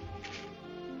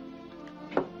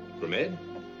 From Ed?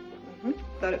 Mm-hmm.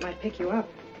 Thought it might pick you up.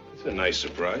 It's a nice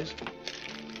surprise.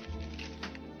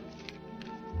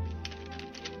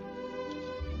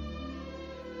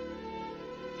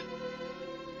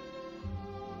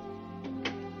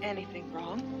 Anything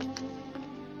wrong?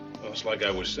 Well, it's like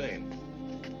I was saying.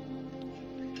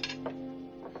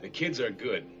 The kids are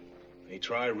good. They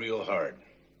try real hard.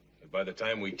 But by the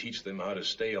time we teach them how to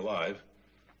stay alive,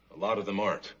 a lot of them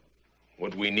aren't.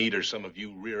 What we need are some of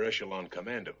you rear echelon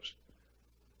commandos.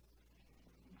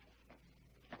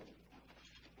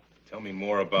 Tell me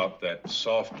more about that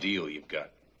soft deal you've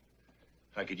got.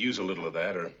 I could use a little of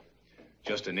that, or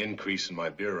just an increase in my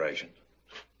beer ration.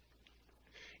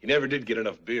 He never did get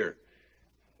enough beer.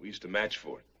 We used to match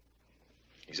for it.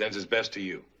 He sends his best to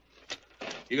you.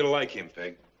 You're gonna like him,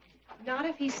 Peg. Not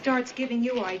if he starts giving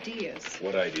you ideas.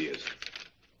 What ideas?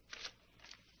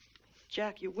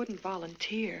 Jack, you wouldn't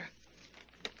volunteer.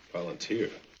 Volunteer?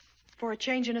 For a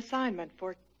change in assignment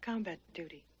for combat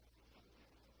duty.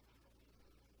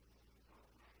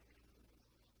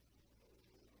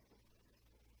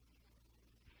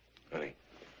 Honey,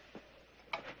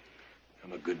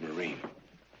 I'm a good Marine.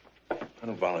 I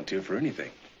don't volunteer for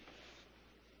anything.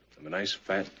 I'm a nice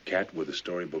fat cat with a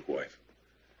storybook wife.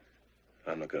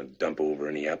 I'm not gonna dump over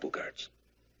any apple carts.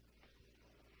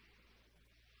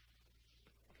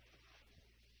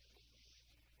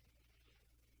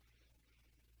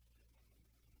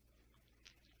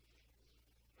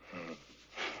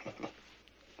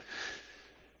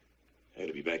 I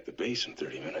gotta be back to base in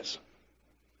 30 minutes.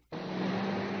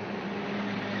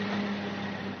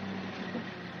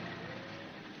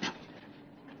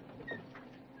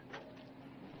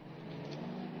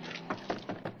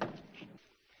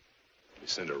 You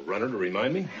send a runner to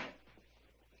remind me?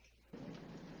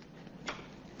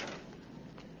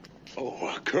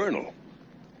 Oh, Colonel.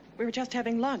 We were just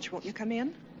having lunch. Won't you come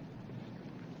in?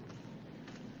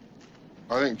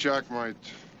 I think Jack might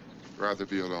rather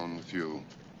be alone with you.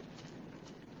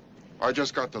 I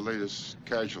just got the latest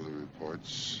casualty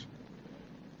reports.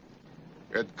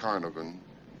 Ed Carnovan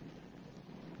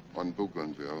on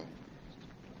Bougainville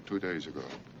 2 days ago.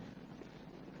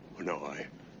 Oh, no,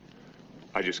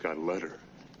 I just got a letter.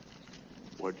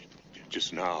 What,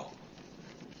 just now?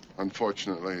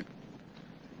 Unfortunately,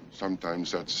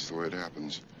 sometimes that's the way it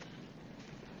happens.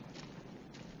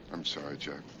 I'm sorry,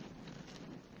 Jack.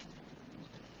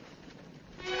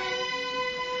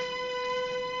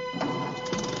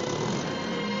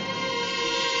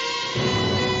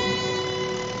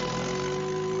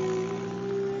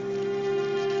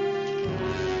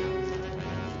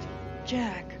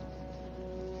 Jack.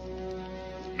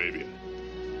 Maybe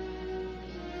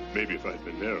if I'd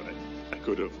been there, I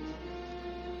could have.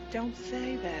 Don't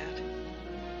say that.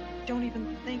 Don't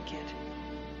even think it.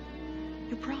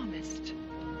 You promised.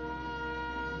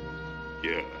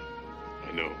 Yeah,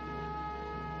 I know.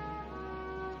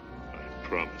 I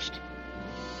promised.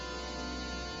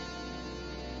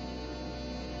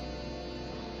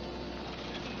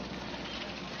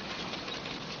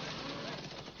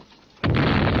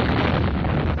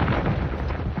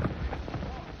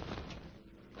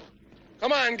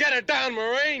 Come on, get it down,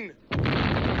 Marine!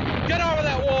 Get over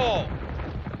that wall!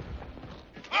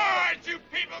 All right, you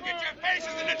people, get your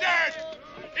faces in the dirt!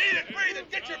 Eat it, breathe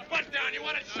it, get your butt down. You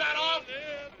want it shut off?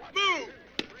 Move!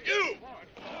 You!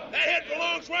 That head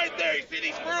belongs right there. You see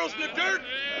these furrows in the dirt?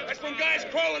 That's from guys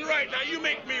crawling right. Now you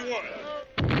make me one.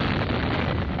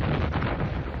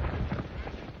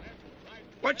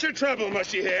 What's your trouble,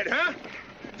 mushy head, huh?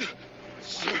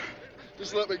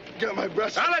 Just let me get my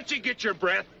breath. I'll let you get your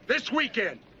breath this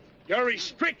weekend. You're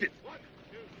restricted.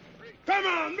 Come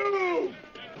on, move!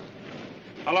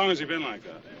 How long has he been like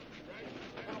that?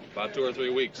 About 2 or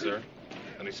 3 weeks, sir.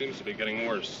 And he seems to be getting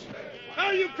worse. Now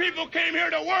you people came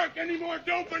here to work. Any more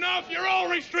dope enough, you're all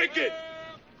restricted.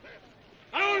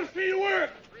 I want to see you work.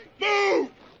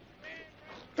 Move!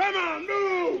 Come on,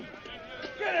 move!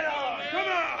 Get it on, come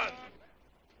on!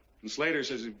 And Slater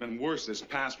says he's been worse this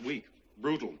past week.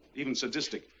 Brutal, even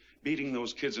sadistic, beating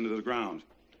those kids into the ground.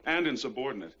 And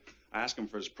insubordinate. I asked him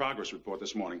for his progress report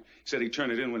this morning. He said he'd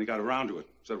turn it in when he got around to it.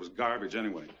 Said it was garbage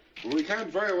anyway. Well, we can't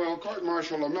very well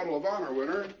court-martial a Medal of Honor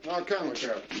winner. Now, can we,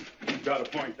 Captain? You've got a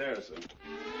point there, sir.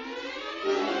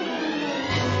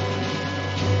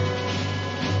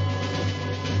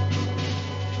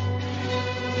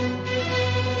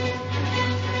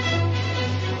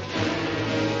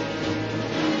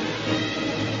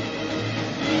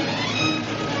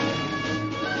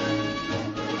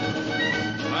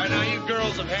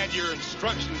 Have had your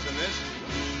instructions in this.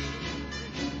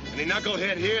 Any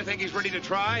knucklehead here think he's ready to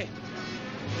try?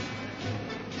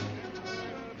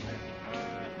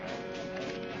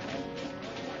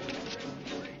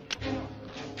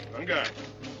 One guy.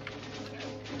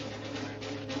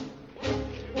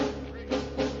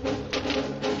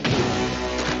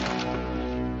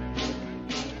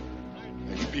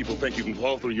 You people think you can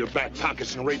claw through your back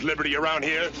pockets and raid liberty around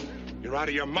here? You're out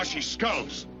of your mushy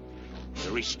skulls.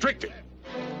 You're restricted.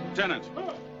 Lieutenant,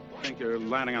 I think you're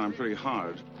landing on him pretty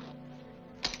hard.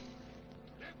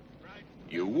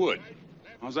 You would.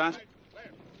 How's that?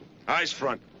 Eyes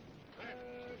front.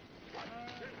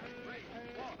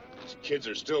 These kids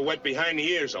are still wet behind the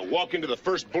ears. I'll walk into the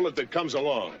first bullet that comes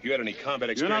along. If you had any combat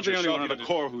experience You're not the only yourself, one in the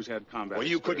Corps who's had combat Well,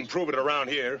 you couldn't prove it around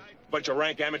here. A bunch of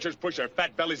rank amateurs push their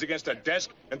fat bellies against a desk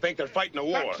and think they're fighting a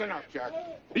war. That's enough, Jack.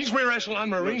 These rear echelon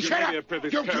Marines... Shut up!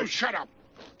 You two, shut up!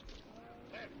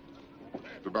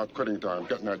 It's about quitting time.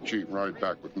 Get in that Jeep and ride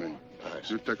back with me. Nice.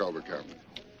 You take over, Captain.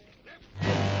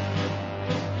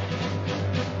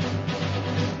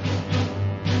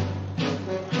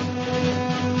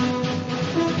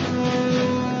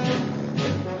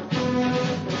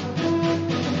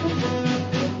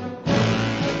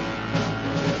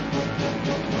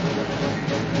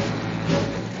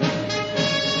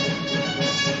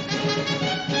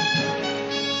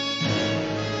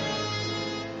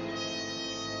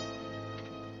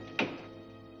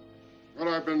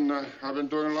 I've been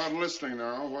doing a lot of listening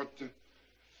now.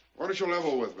 What is your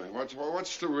level with me?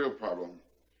 What's the real problem?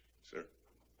 Sir?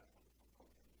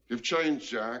 You've changed,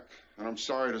 Jack, and I'm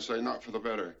sorry to say not for the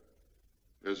better.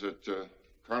 Is it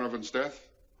Carnarvon's death?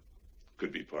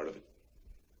 Could be part of it.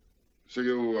 So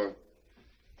you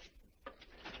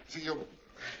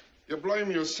blame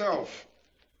yourself,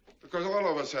 because all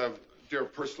of us have dear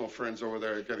personal friends over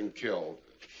there getting killed.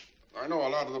 I know a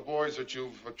lot of the boys that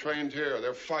you've trained here,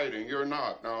 they're fighting. You're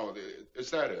not. Now,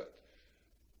 is that it?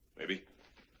 Maybe.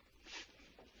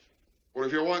 Well,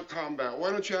 if you want combat,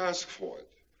 why don't you ask for it?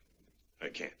 I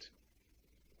can't.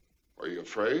 Are you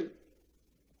afraid?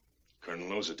 Colonel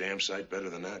knows a damn sight better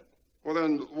than that. Well,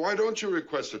 then, why don't you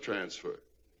request a transfer?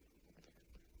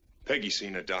 Peggy's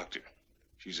seen a doctor.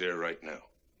 She's there right now.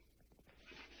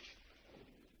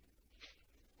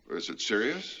 Is it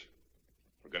serious?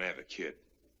 We're gonna have a kid.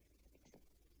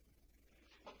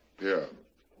 Yeah.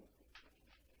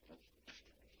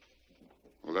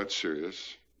 Well, that's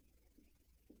serious.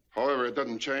 However, it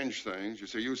doesn't change things. You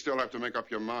see, you still have to make up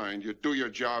your mind. You do your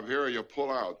job here or you pull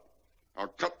out. I'll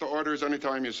cut the orders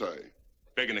anytime you say.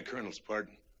 Begging the Colonel's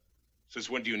pardon.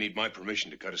 Since when do you need my permission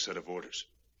to cut a set of orders?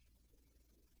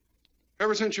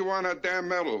 Ever since you won that damn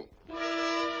medal.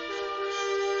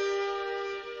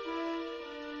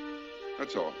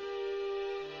 That's all.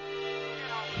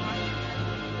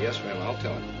 Yes, ma'am, I'll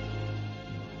tell him.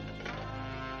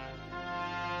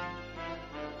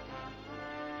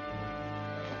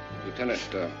 Lieutenant,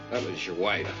 that was your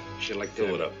wife. She'd like to...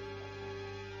 Fill it up.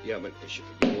 Yeah, but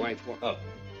your wife... Up.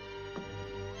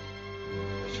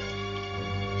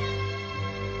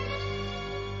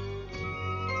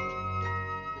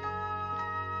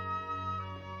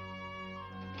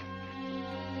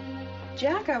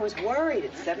 Jack, I was worried.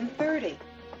 It's 7:30.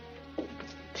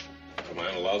 Am I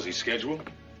on a lousy schedule?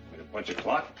 Gonna punch a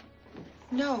clock?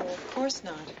 No, of course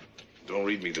not. Don't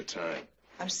read me the time.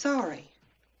 I'm sorry.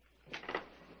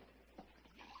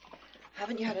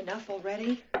 Haven't you had enough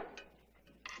already?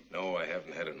 No, I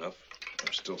haven't had enough.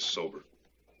 I'm still sober.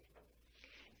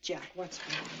 Jack, what's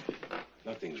wrong?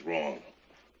 Nothing's wrong.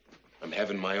 I'm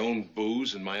having my own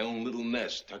booze and my own little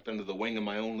nest tucked under the wing of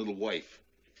my own little wife.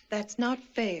 That's not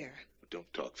fair. But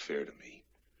don't talk fair to me.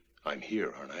 I'm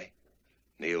here, aren't I?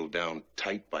 Nailed down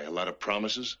tight by a lot of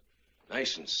promises.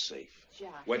 Nice and safe.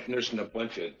 Jack. Wet nursing a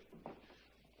bunch of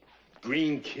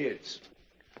green kids.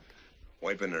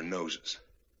 Wiping their noses.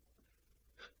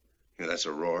 You know, that's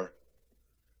a roar.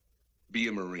 Be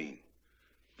a Marine.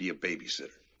 Be a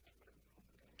babysitter.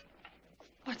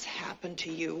 What's happened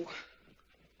to you?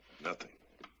 Nothing.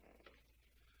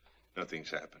 Nothing's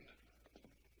happened.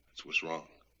 That's what's wrong.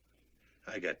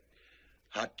 I got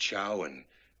hot chow and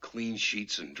clean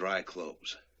sheets and dry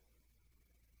clothes.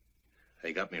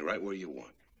 They got me right where you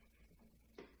want.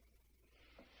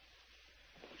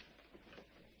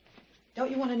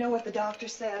 Don't you want to know what the doctor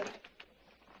said?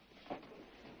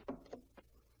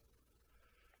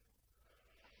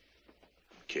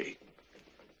 Okay.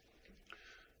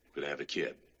 We're gonna have a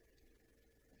kid.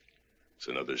 It's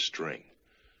another string.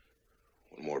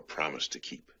 One more promise to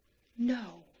keep.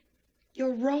 No.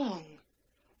 You're wrong.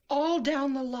 All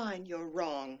down the line, you're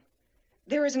wrong.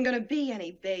 There isn't going to be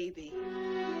any baby.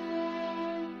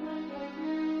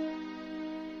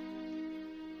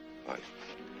 I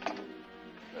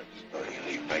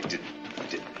didn't.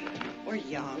 We're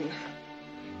young.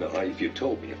 No, if you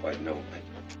told me if I'd known.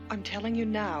 I'm telling you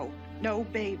now, no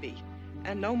baby.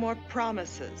 And no more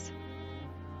promises.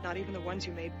 Not even the ones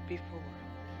you made before.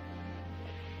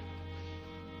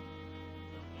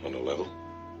 On a level?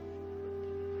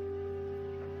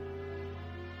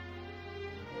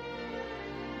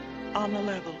 On the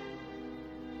level.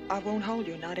 I won't hold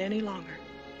you, not any longer.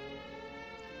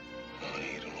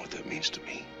 Honey, you don't know what that means to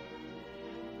me.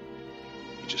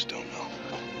 You just don't know.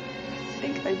 I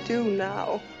think I do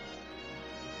now.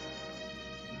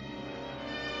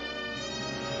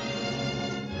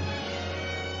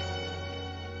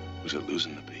 Was it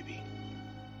losing the baby?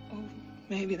 Oh,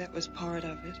 maybe that was part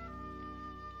of it.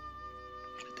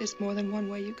 But there's more than one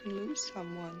way you can lose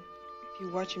someone. If you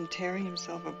watch him tearing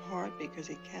himself apart because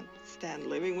he can't stand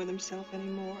living with himself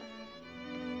anymore.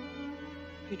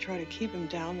 You try to keep him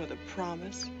down with a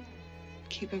promise.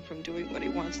 Keep him from doing what he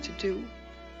wants to do.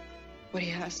 What he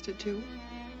has to do.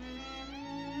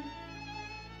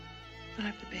 I'll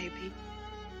have the baby.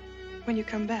 When you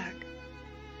come back.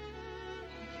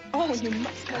 Oh, you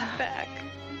must come back.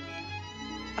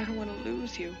 I don't want to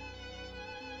lose you.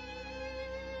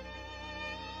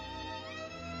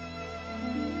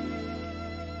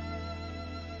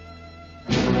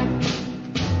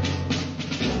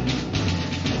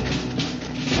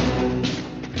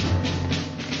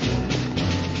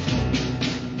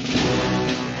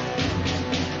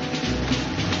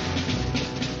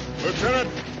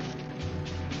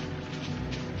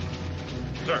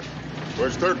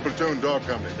 3rd Platoon Dog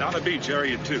Company? Down the beach,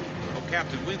 Area 2. Oh,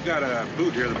 Captain, we've got a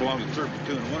boot here that belongs to 3rd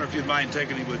Platoon. I wonder if you'd mind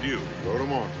taking him with you. Load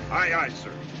him on. Aye, aye,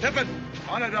 sir. Pippin,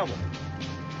 on a double.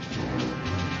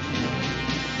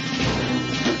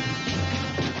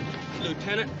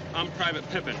 Lieutenant, I'm Private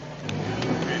Pippin.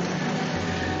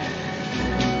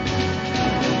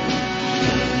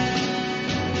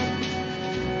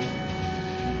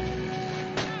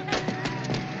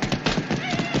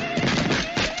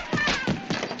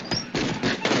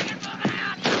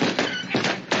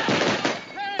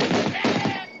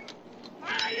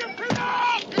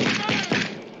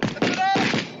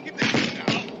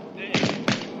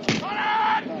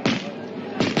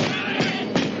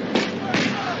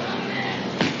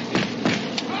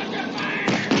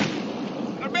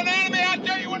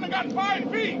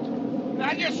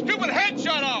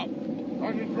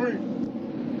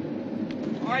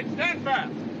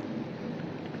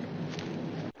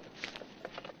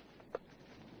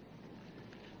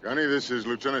 Gunny, this is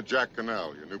Lieutenant Jack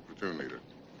Canal, your new platoon leader.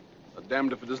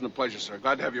 Damned if it isn't a pleasure, sir.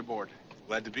 Glad to have you aboard.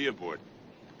 Glad to be aboard.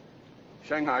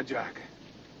 Shanghai Jack.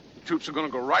 The troops are going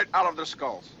to go right out of their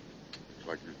skulls. Looks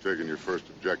like you've taken your first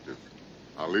objective.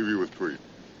 I'll leave you with Tweed.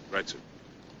 Right, sir.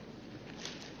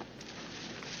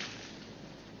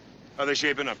 How are they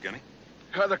shaping up, Gunny?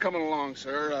 They're coming along,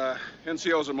 sir.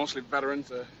 NCOs are mostly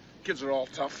veterans. Kids are all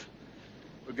tough.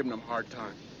 We're giving them a hard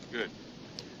time. Good.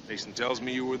 Mason tells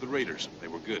me you were the Raiders. They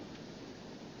were good.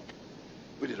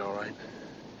 We did all right.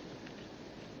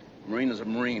 Marine is a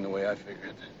Marine, the way I figure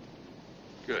it.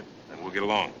 Good. Then we'll get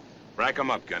along. Rack 'em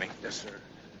up, Gunny. Yes, sir.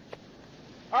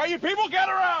 All right, you people, get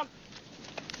around.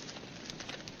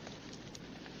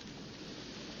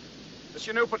 This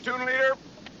your new platoon leader,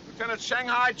 Lieutenant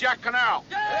Shanghai Jack Canal.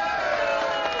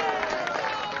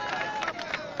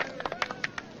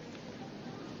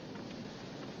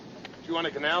 You on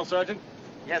a canal, Sergeant?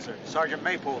 Yes, sir. Sergeant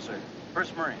Maypole, sir.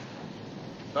 1st Marine.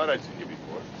 Thought I'd seen you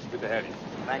before. Good to have you.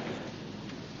 Thank you,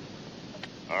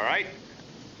 sir. All right.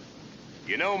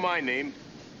 You know my name,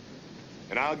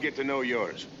 and I'll get to know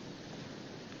yours.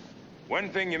 One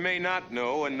thing you may not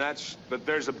know, and that's that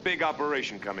there's a big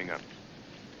operation coming up.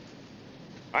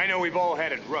 I know we've all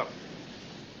had it rough,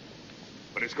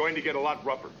 but it's going to get a lot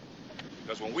rougher.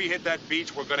 Because when we hit that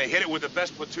beach, we're going to hit it with the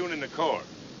best platoon in the Corps.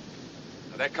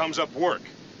 Now, that comes up work.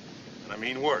 And I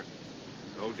mean work.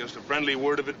 So just a friendly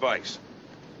word of advice.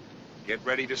 Get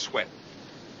ready to sweat.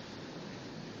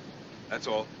 That's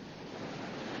all.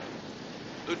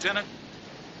 Lieutenant,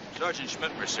 Sergeant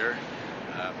Schmittmer, sir.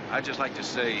 I'd just like to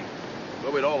say,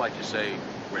 well, we'd all like to say,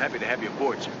 we're happy to have you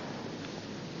aboard, sir.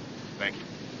 Thank you.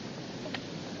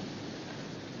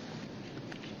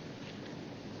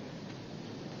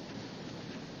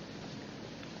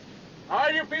 All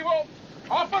right, you people,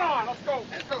 off and on. Let's go.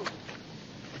 Let's go.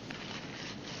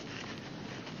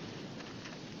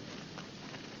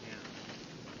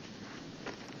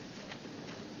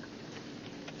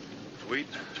 Sweet.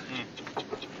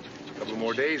 A couple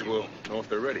more days, we'll know if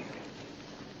they're ready.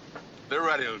 They're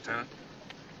ready, Lieutenant.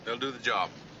 They'll do the job.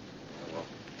 Well,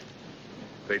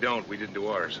 if they don't, we didn't do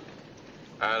ours.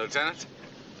 Lieutenant,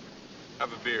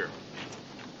 have a beer.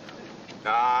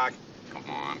 Ah, come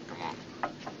on, come on.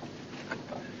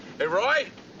 Hey, Roy,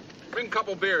 bring a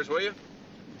couple beers, will you?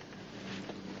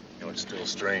 You know, it's still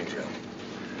strange,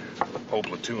 huh? The whole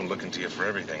platoon looking to you for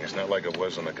everything. It's not like it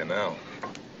was on the canal.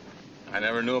 I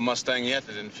never knew a Mustang yet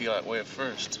that didn't feel that way at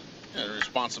first. Yeah, the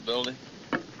responsibility.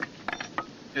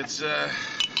 It's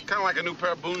kind of like a new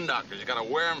pair of boondockers. You gotta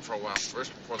wear them for a while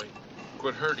first before they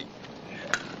quit hurting.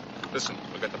 Listen,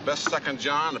 we got the best 2nd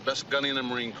John, the best gunny in the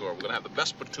Marine Corps. We're gonna have the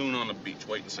best platoon on the beach.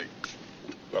 Wait and see.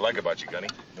 What I like about you, Gunny,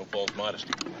 no false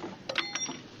modesty.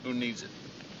 Who needs it?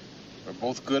 We're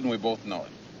both good and we both know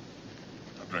it.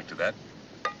 I'll drink to that.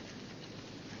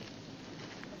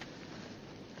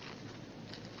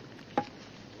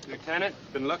 Lieutenant,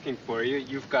 been looking for you.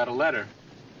 You've got a letter.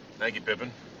 Thank you,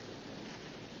 Pippin.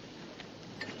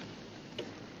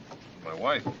 My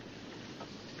wife.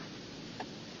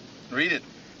 Read it.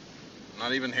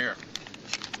 Not even here.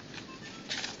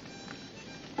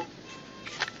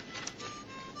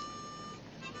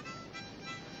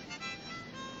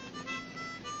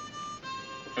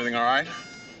 Everything all right?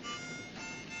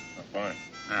 I'm fine.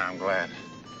 Yeah, I'm glad.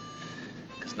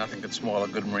 Because nothing could spoil a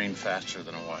good Marine faster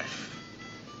than a wife.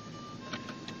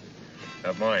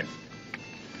 Not mine.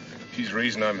 She's the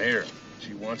reason I'm here.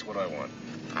 She wants what I want.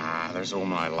 Ah, there's a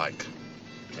woman I like.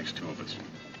 Makes two of us.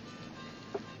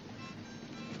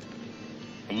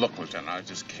 Well, look, Lieutenant, I was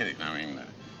just kidding. I mean,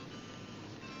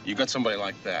 you got somebody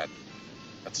like that,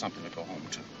 that's something to go home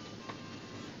to.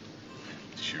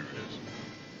 It sure is.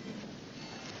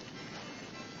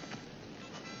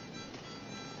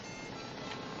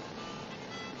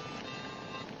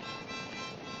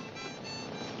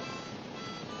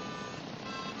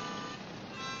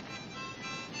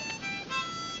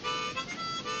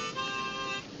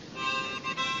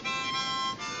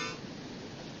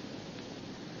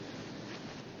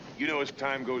 You know as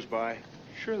time goes by?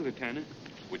 Sure, Lieutenant.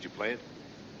 Would you play it?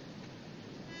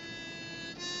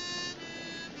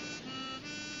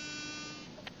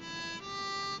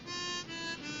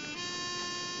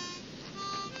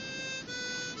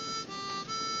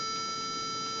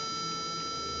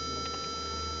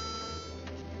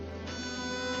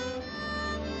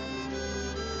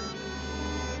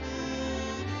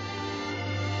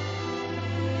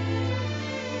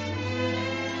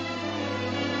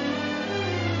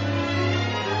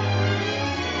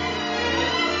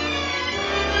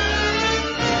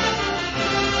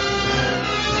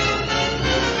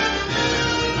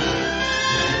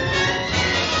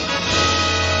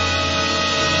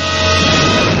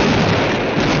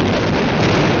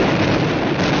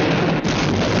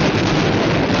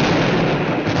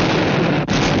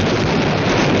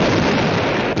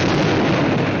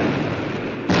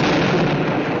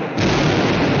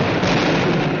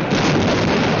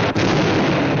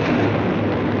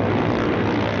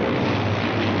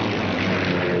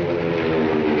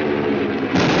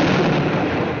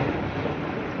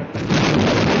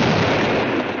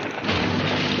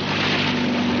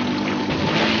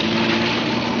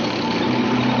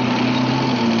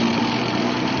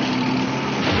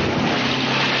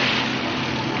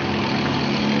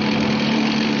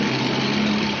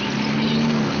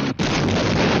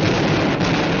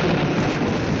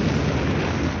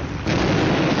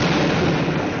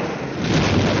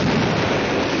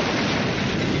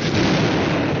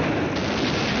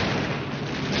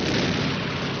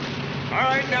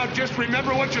 Just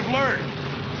remember what you've learned.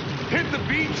 Hit the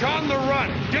beach on the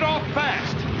run. Get off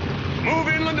fast. Move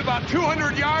inland about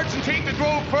 200 yards and take the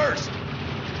grove first.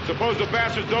 Suppose the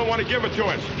bastards don't want to give it to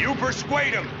us. You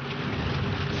persuade them.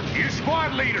 You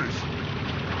squad leaders.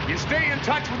 You stay in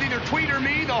touch with either Tweet or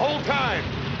me the whole time.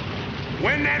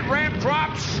 When that ramp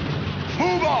drops,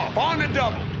 move off on the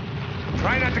double.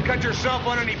 Try not to cut yourself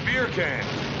on any beer cans.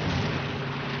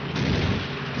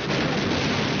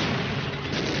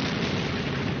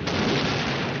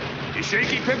 You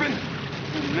shaky, Pippin?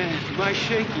 Oh, man, am I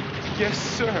shaky? Yes,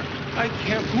 sir. I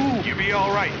can't move. You be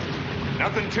all right.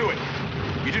 Nothing to it.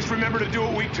 You just remember to do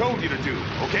what we told you to do,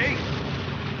 okay?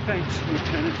 Thanks,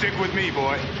 Lieutenant. Stick with me,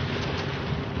 boy.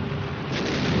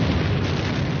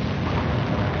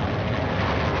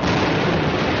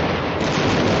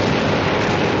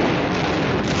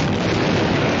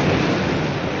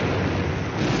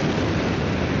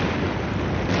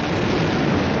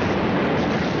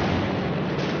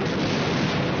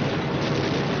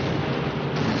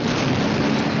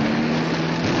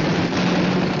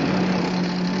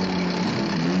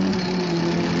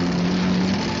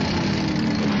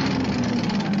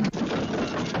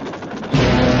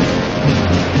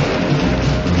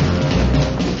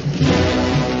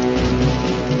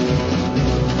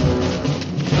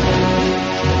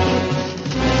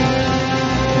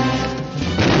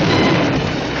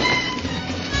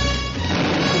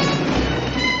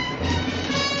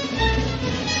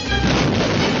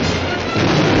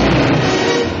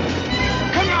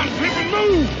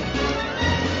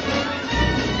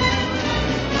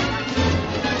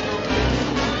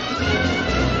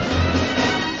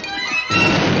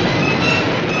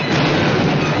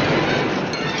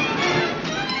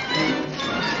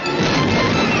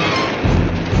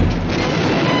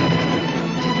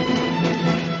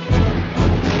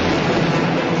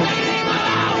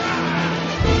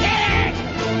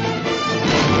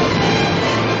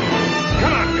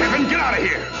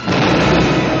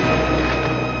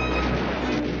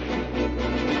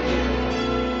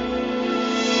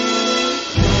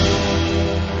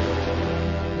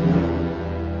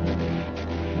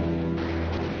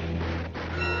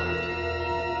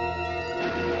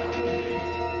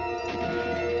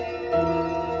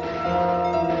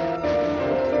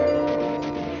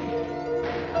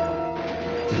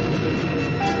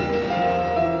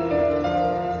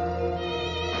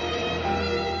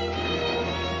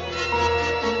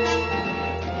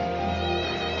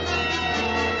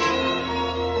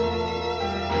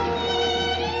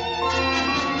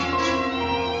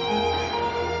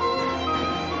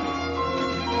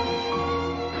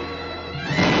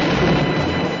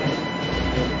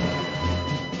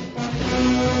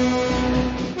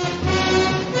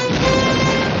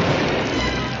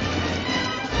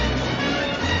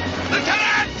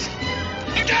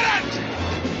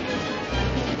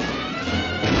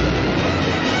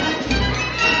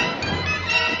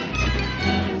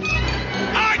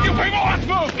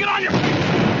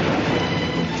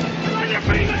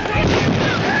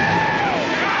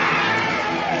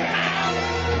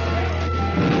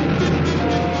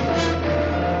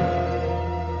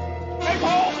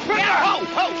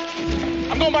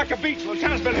 beach.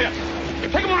 Lieutenant's been hit.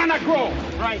 Take him on that grove.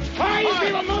 Right. All right, you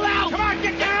people, move out. Come on,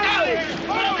 get down.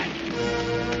 Move it.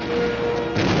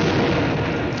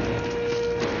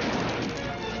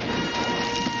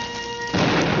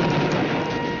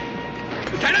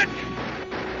 Lieutenant,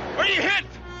 where are you hit?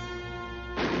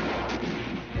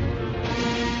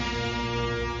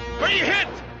 Where are you hit?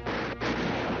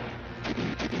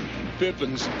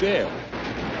 Pippin's dead.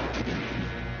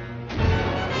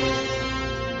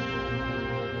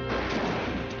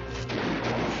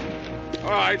 All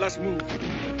right, let's move.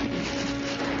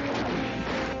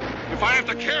 If I have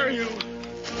to carry you...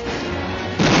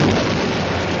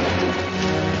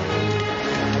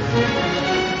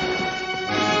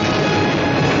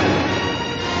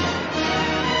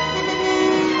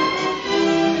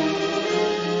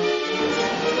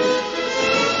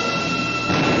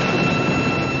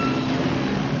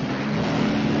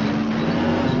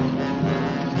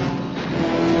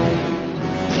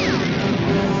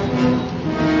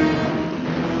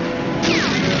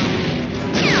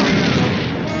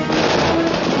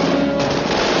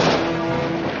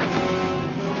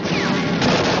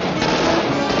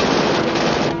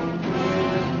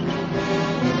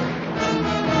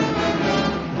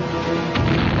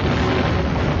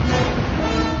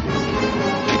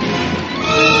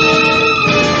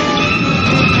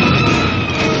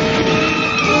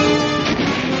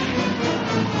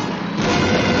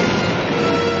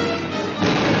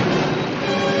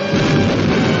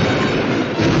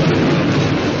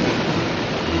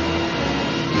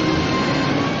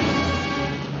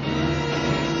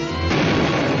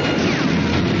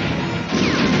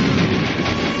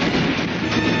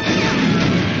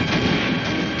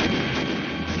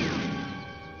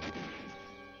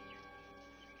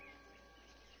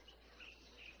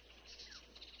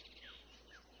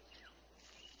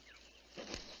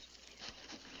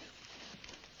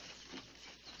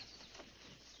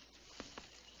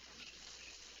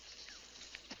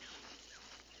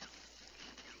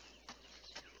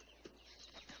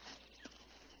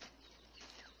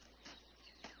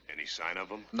 Any sign of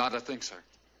him? Not a thing, sir.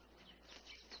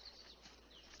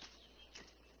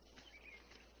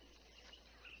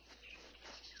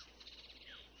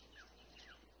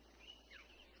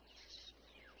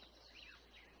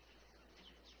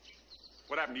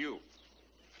 What happened to you?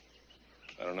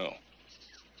 I don't know.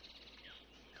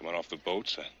 Coming off the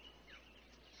boats,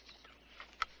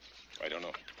 I don't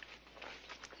know.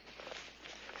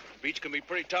 Beach can be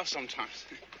pretty tough sometimes.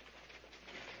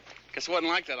 Guess it wasn't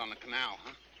like that on the canal,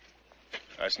 huh?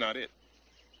 That's not it.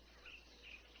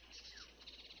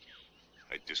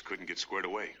 I just couldn't get squared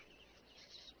away.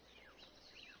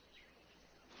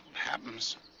 It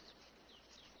happens.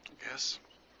 I guess.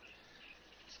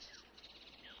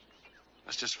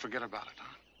 Let's just forget about it,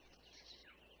 huh?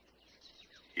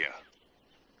 Yeah.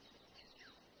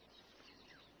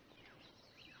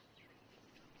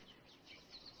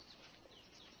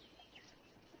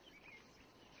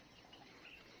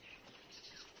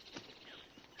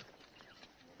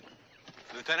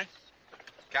 Lieutenant?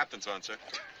 Captain's on, sir.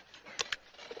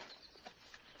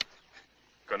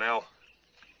 Cornell,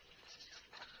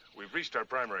 we've reached our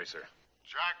primary, sir.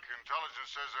 Jack,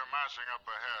 intelligence says they're massing up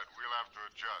ahead. We'll have to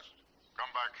adjust. Come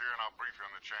back here and I'll brief you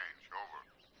on the change. Over.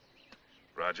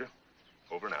 Roger.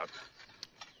 Over and out.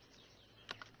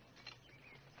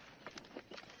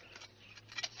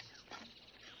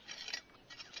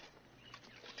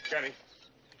 Kenny.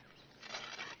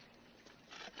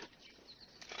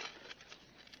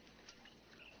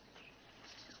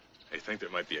 I think there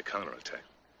might be a counterattack.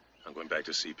 I'm going back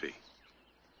to CP.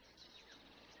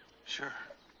 Sure.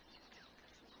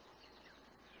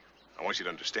 I want you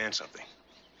to understand something.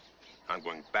 I'm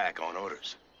going back on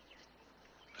orders.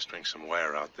 String some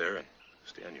wire out there and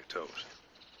stay on your toes.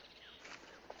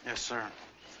 Yes, sir.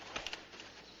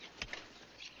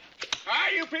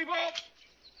 Hi, you people!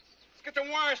 Let's get the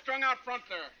wire strung out front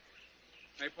there.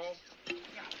 Hey, Paul?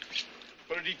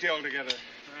 Put a detail together.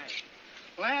 Right.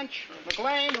 Blanche,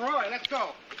 McLean, Roy, let's go.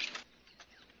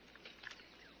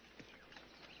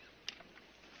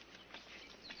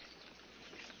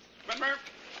 Whitmer,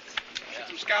 get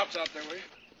some scouts out there, will you?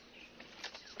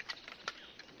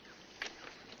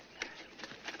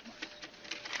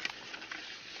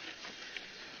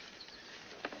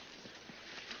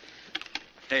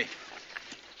 Hey.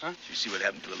 Huh? Did you see what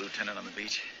happened to the lieutenant on the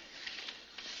beach?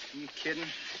 You kidding?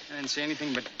 I didn't see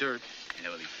anything but dirt. You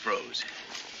know, he froze.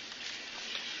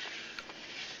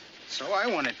 So I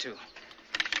wanted to.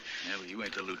 Yeah, well, you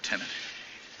ain't the lieutenant.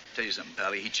 Tell you something,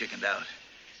 Pally, he chickened out.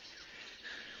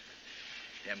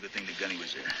 Damn good thing the gunny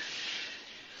was there.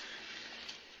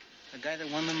 The guy that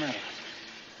won the medal.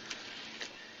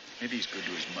 Maybe he's good to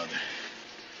his mother.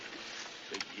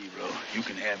 Big hero. You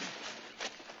can have him.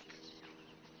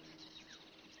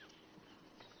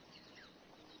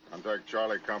 Contact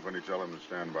Charlie Company. Tell him to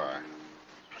stand by.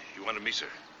 You wanted me, sir?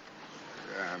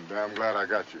 Yeah, I'm damn glad I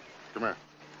got you. Come here.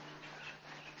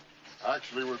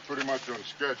 Actually, we're pretty much on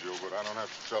schedule, but I don't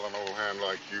have to tell an old hand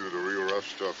like you the real rough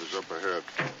stuff is up ahead.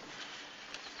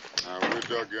 Now, we're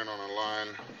dug in on a line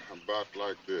about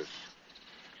like this.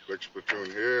 Flick's platoon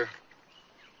here,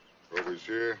 Roby's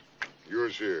here,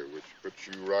 yours here, which puts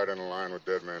you right in line with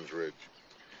Dead Man's Ridge.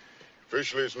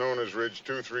 Officially, it's known as Ridge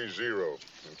 230.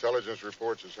 Intelligence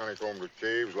reports it's honeycombed with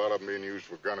caves, a lot of them being used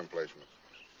for gun emplacements.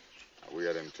 Now, we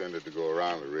had intended to go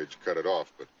around the ridge, cut it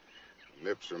off, but the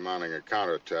Nips are mounting a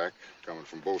counterattack coming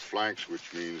from both flanks,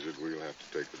 which means that we'll have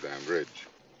to take the damn ridge.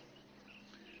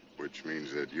 Which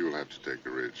means that you'll have to take the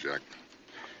ridge, Jack.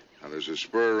 Now, there's a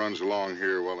spur runs along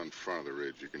here well in front of the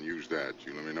ridge. You can use that.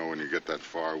 You let me know when you get that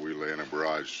far. We'll lay in a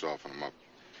barrage, soften them up.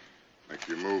 Make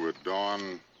your move at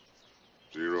dawn,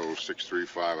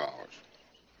 0635 hours.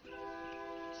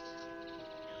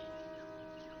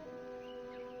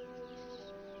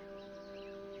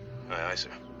 Aye, aye, sir.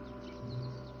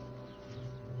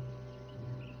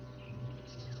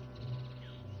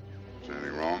 Is there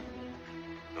anything wrong?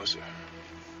 No, sir.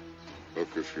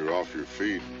 Look, if you're off your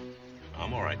feet.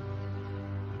 I'm all right.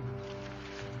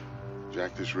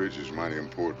 Jack, this ridge is mighty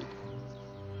important.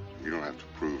 You don't have to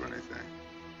prove anything.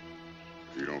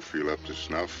 If you don't feel up to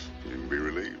snuff, you can be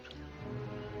relieved.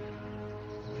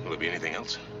 Will there be anything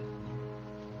else?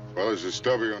 Well, there's a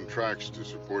stubby on tracks to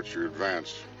support your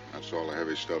advance. That's all the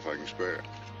heavy stuff I can spare.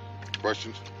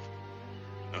 Questions?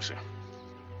 No, sir.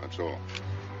 That's all.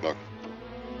 Luck.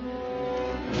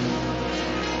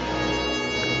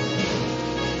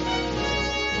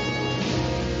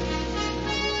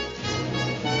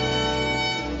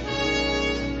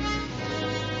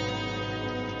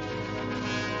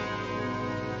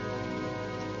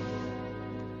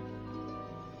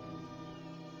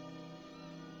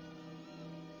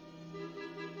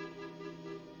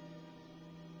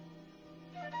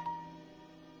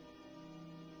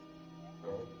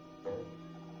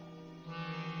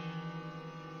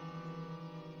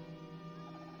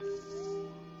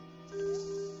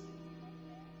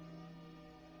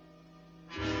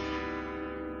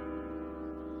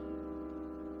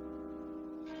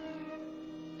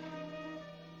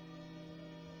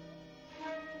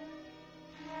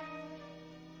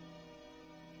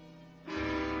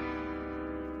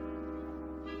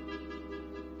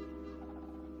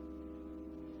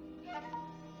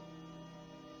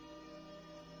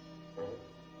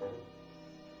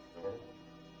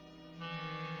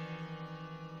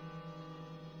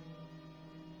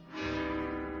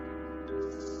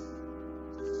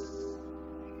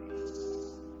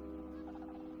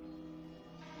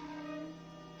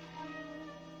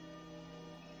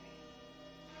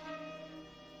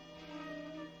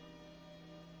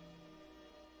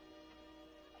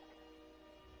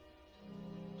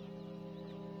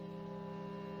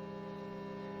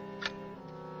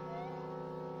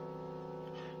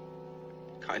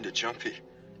 Kinda jumpy.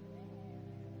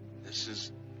 This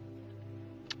is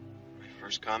my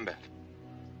first combat.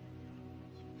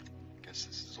 Guess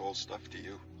this is old stuff to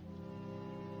you.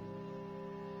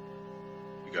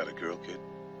 You got a girl, kid?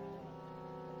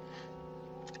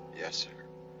 Yes, sir.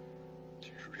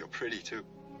 She's real pretty, too.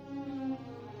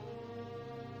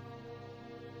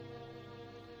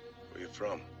 Where you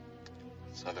from?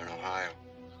 Southern Ohio.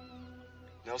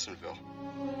 Nelsonville.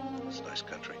 It's a nice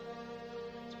country.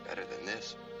 It's better than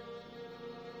this.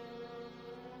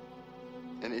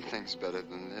 Anything's better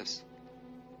than this.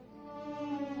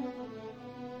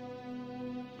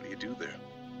 What do you do there?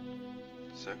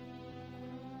 Sir?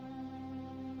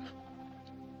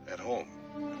 At home,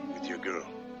 with your girl.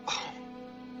 Oh.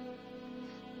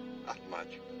 Not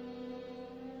much.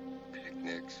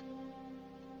 Picnics.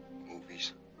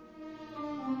 Movies.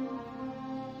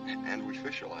 And we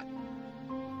fish a lot.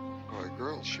 Our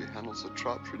girl, she handles the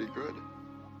trout pretty good.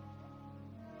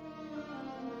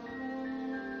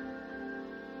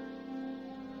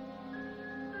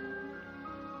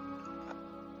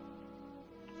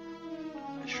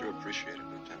 I sure appreciate it,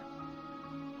 Lieutenant.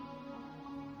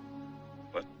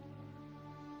 What?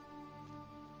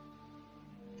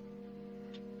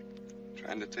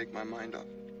 Trying to take my mind off.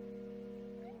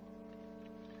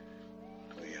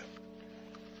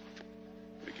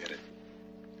 We get it.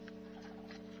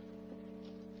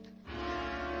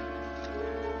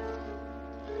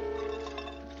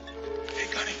 Hey,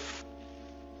 Connie.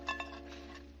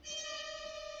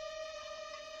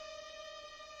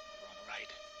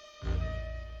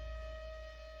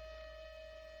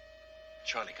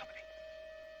 Charlie Company.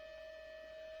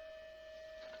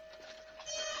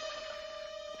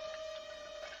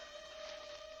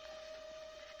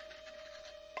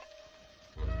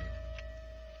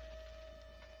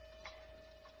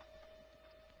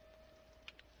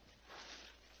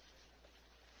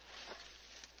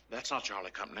 That's not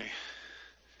Charlie Company.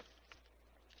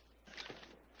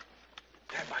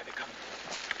 Stand by, they're coming.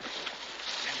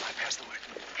 Stand by, pass the word.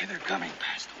 Hey, they're coming.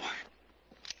 Pass the word.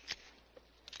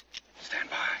 Stand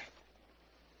by.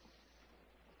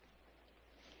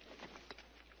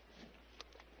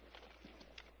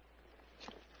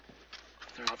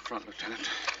 They're out front, Lieutenant.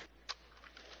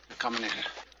 They're coming in.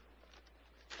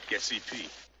 Get CP.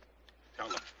 Tell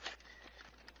them.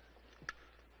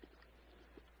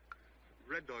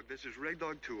 Red Dog, this is Red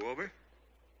Dog 2, over.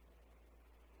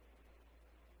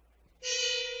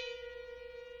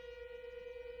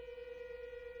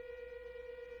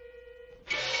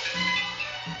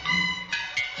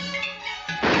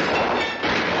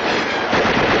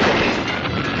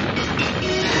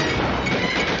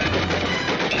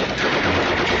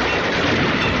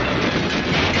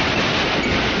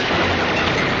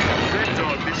 Red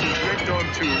Dog, this is Red Dog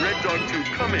 2. Red Dog 2,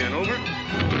 come in, over.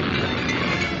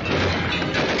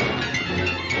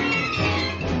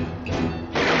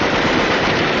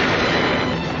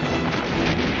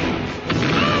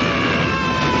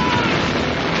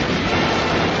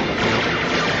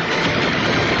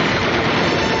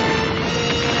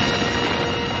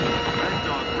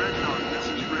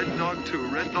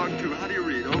 Red Dog 2, how do you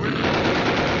read? Over. Red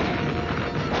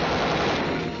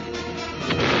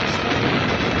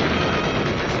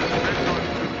Dog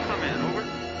 2, come in. Over.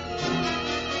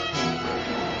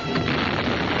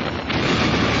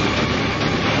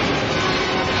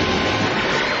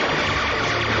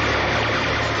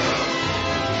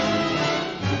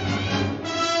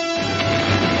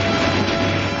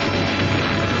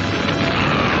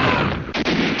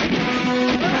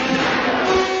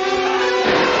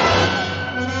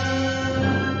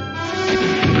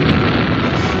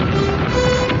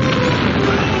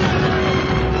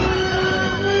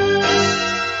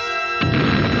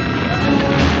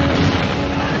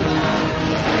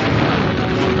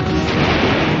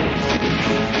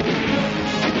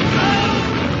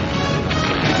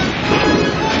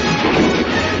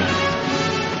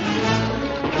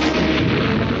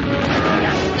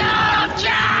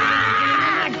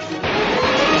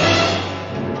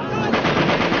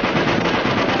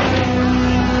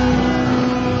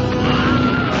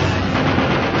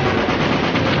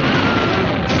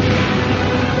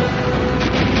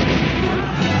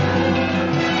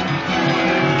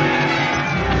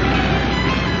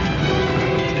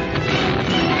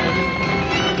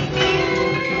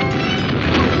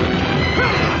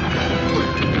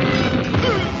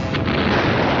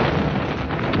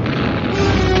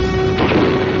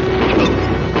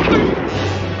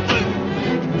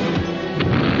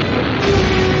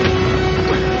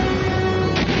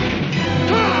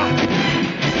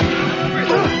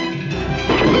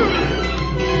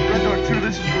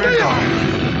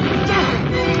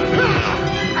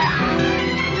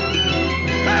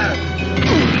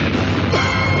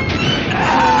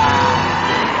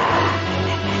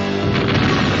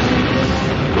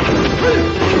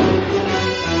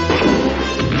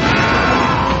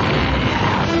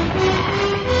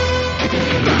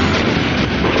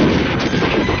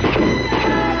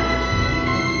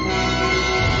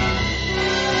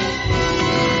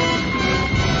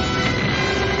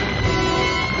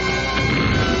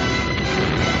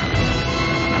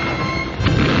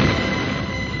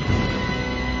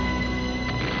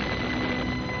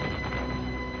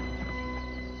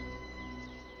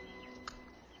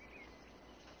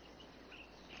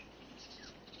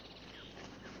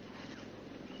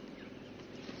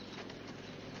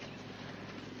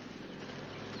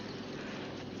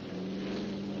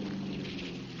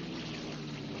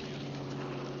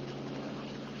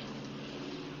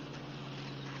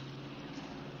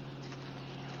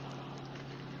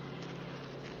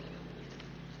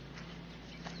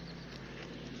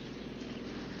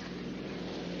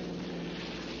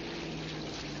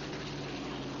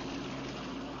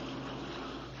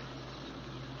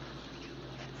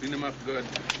 Clean him up good.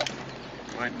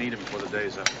 Might need him before the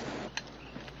day's up.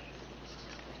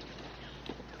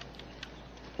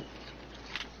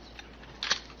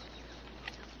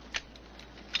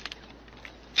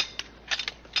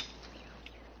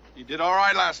 You did all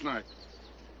right last night.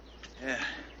 Yeah.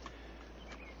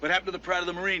 What happened to the pride of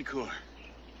the Marine Corps?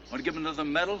 Want to give him another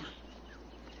medal?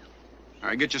 All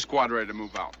right, get your squad ready to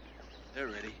move out. They're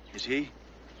ready. Is he?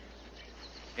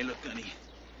 Hey, look, Gunny.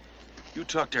 You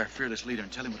talk to our fearless leader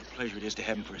and tell him what a pleasure it is to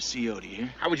have him for a CO, do you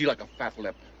hear? How would you like a fat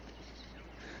lip?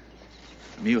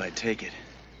 From you, I'd take it.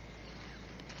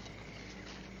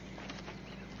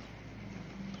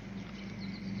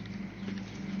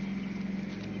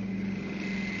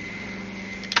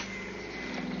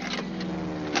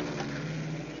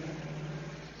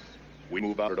 We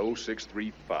move out at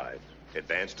 0635.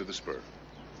 Advance to the spur.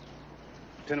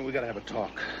 Lieutenant, we gotta have a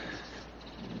talk.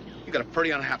 You got a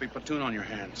pretty unhappy platoon on your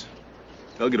hands.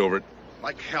 They'll get over it.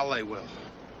 Like hell they will.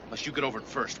 Unless you get over it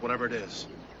first, whatever it is.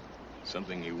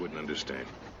 Something you wouldn't understand.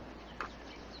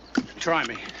 Try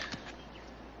me.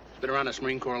 Been around this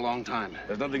Marine Corps a long time.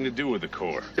 Has nothing to do with the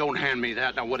Corps. Don't hand me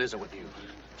that. Now, what is it with you?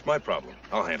 It's my problem.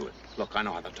 I'll handle it. Look, I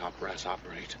know how the top brass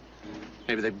operate.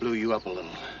 Maybe they blew you up a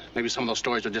little. Maybe some of those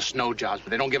stories are just snow jobs,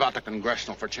 but they don't give out the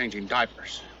congressional for changing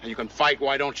diapers. And you can fight,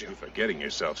 why don't you? You're forgetting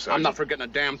yourself, Sergeant. I'm not forgetting a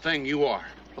damn thing. You are.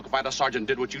 Look, if I had a sergeant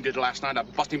did what you did last night,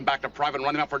 I'd bust him back to private and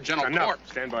run him out for general court.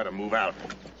 Stand by to move out.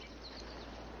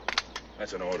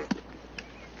 That's an order.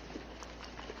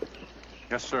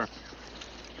 Yes, sir.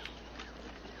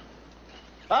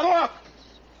 Now look!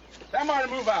 Stand by to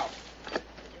move out.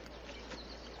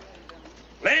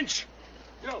 Lynch!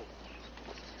 Yo.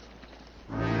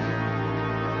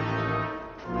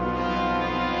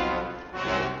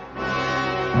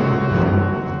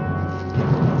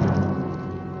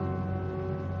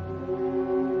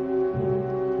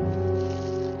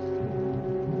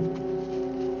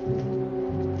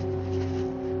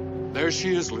 There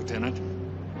she is, Lieutenant.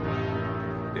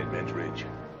 Dead Man's Ridge.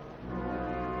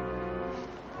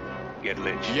 Get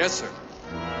Lynch. Yes, sir.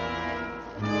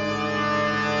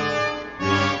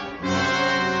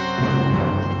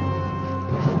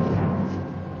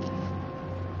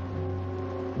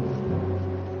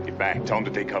 Get back. Tell them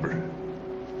to take cover.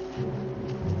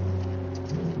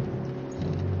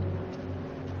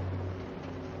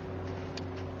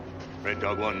 Red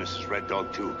Dog 1, this is Red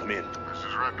Dog 2. Come in. This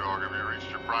is Red Dog. Have you reached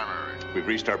your primary? We've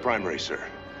reached our primary, sir.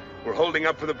 We're holding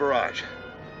up for the barrage.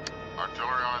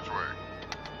 Artillery on its way.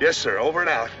 Yes, sir. Over and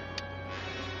out.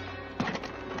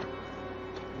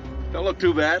 Don't look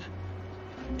too bad.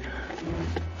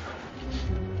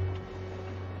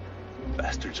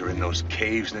 Bastards are in those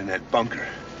caves and in that bunker.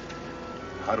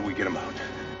 How do we get them out?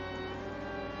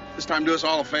 This time do us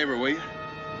all a favor, will you?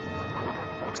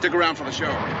 Stick around for the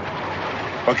show.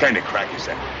 What kind of crack is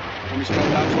that? Let me spell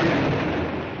it out for you.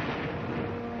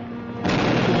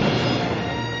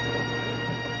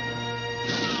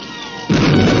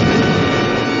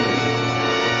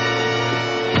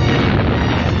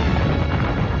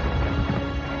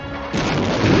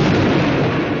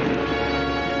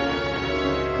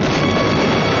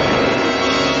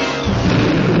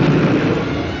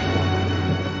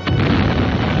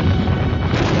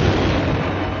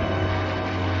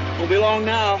 Won't be long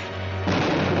now.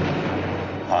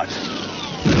 Hot.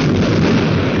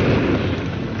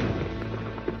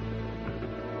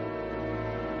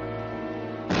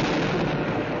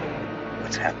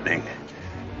 What's happening?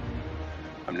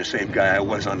 I'm the same guy I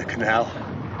was on the canal.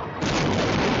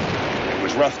 It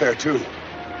was rough there, too.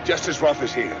 Just as rough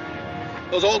as here.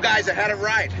 Those old guys that had it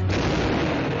right.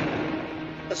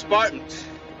 The Spartans.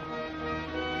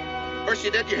 First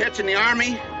you did your hits in the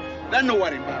army, then the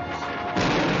wedding vows.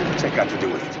 What's that got to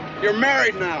do with it? You're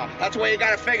married now. That's the way you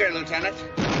gotta figure it, Lieutenant.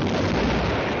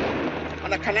 On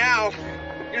the canal,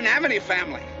 you didn't have any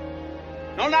family.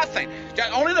 No, nothing.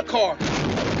 Just only the Corps.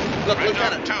 Look, Red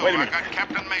Lieutenant. Dog 2, Wait a I minute. got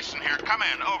Captain Mason here. Come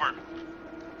in. Over.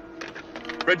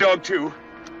 Red Dog 2.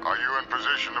 Are you in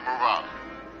position to move out?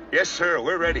 Yes, sir.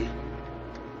 We're ready.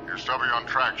 Your stubby on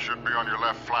track should be on your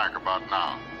left flank about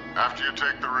now. After you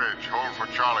take the ridge, hold for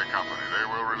Charlie Company. They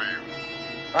will relieve.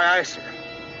 Aye, aye, sir.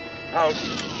 Out.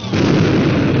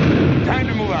 Time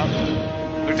to move out.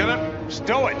 Lieutenant,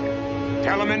 stow it.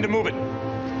 Tell the men to move it.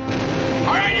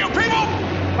 All right, you people,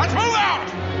 let's move out.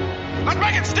 Let's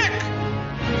make it stick.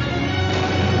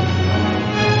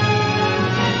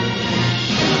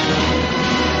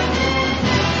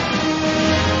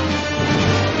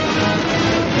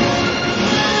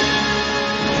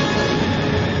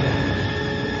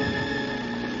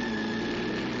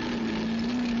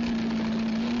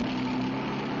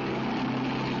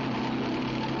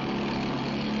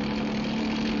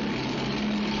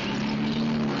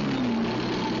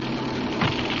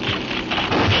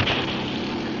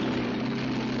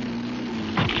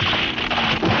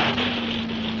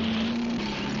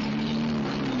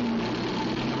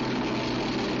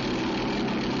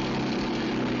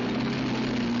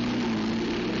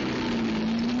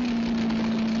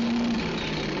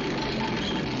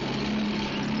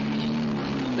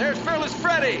 There's Fearless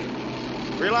Freddy.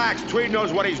 Relax. Tweed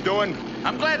knows what he's doing.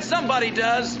 I'm glad somebody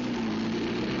does.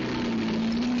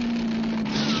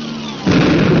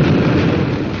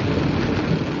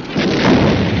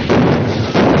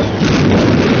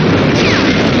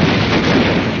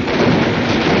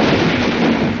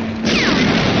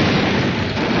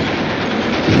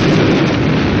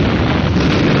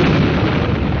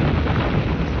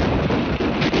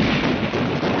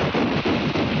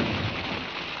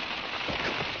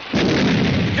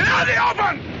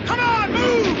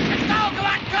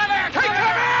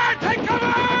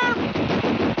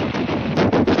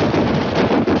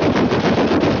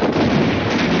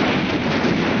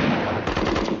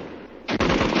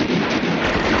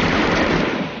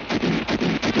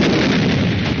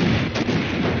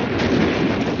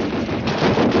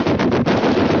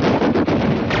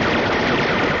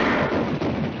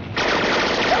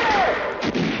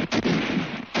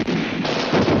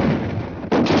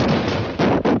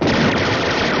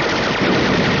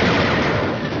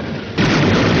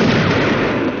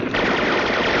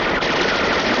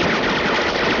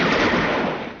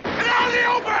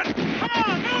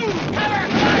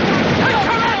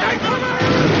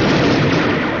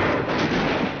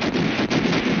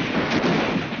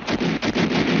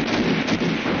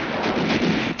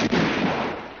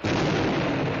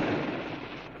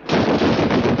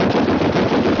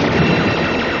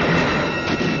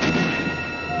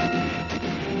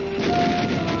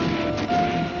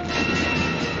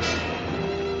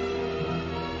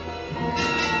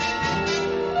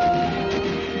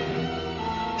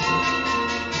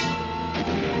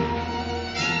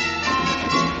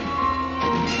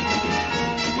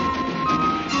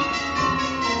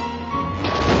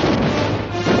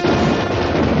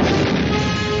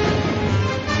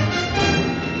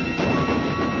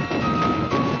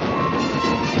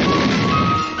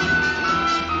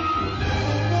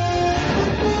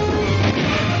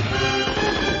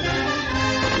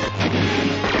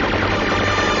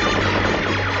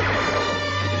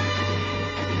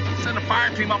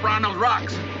 Team up around those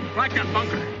rocks. Flank that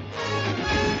bunker.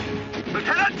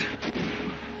 Lieutenant!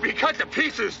 We cut to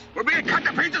pieces. We're being cut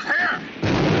to pieces here.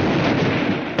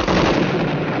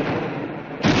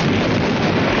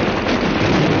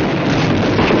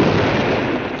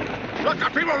 Look, our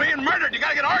people are being murdered. You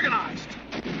gotta get organized.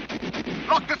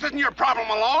 Look, this isn't your problem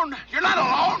alone. You're not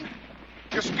alone.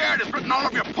 You're scared. It's written all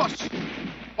over your puss.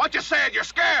 What you said, you're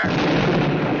scared.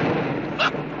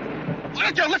 Look, why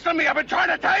don't you listen to me? I've been trying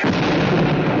to tell you.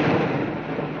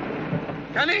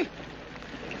 Gunny?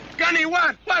 Gunny,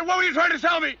 what? What were you trying to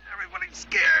tell me? Everybody's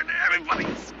scared.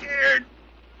 Everybody's scared.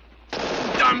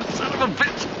 Dumb son of a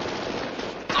bitch.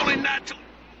 It's only natural.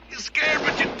 You're scared,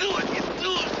 but you do it. You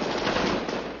do it.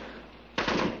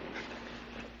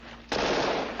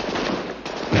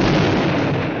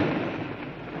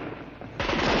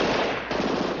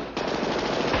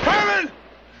 Herman!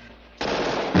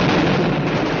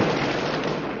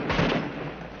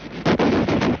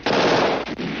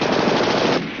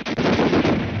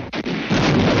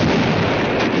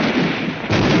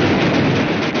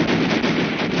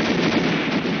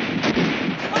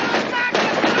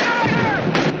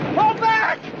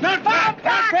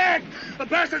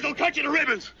 Bastards will cut you to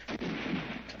ribbons.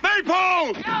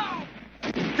 Maypole! No!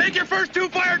 Take your first 2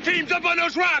 fire teams up on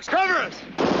those rocks. Cover us.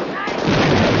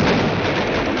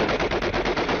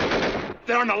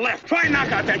 They're on the left. Try and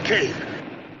knock out that cave.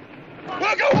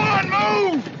 Well, go on,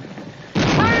 move!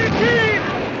 Fire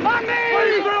team! On me!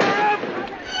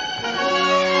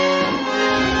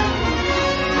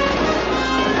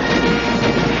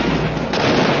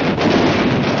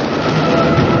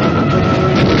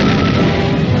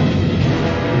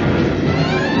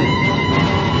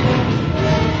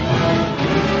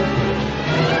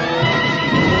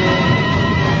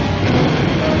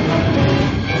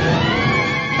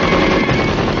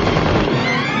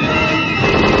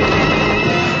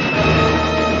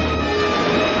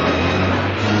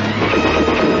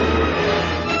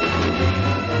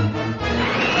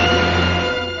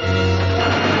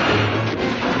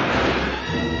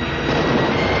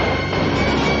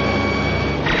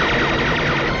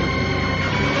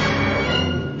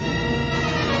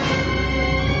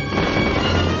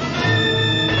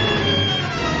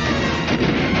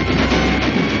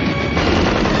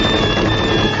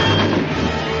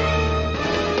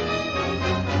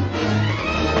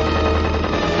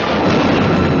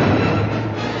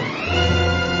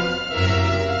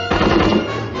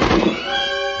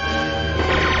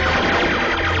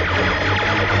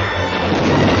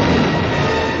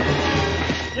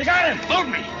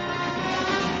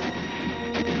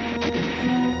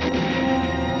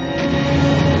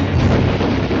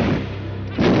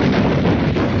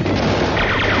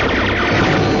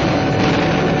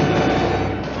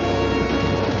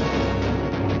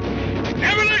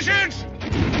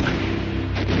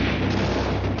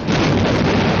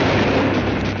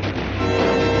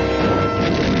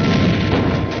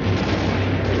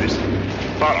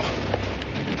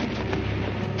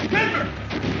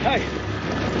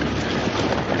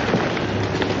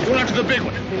 after the big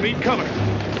one. We'll need cover.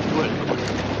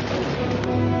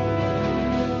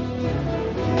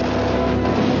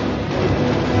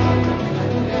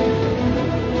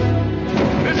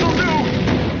 This'll do.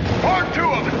 Hard to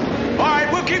him. All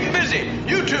right, we'll keep him busy.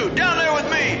 You two, down there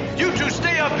with me. You two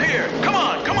stay up here. Come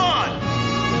on, come on.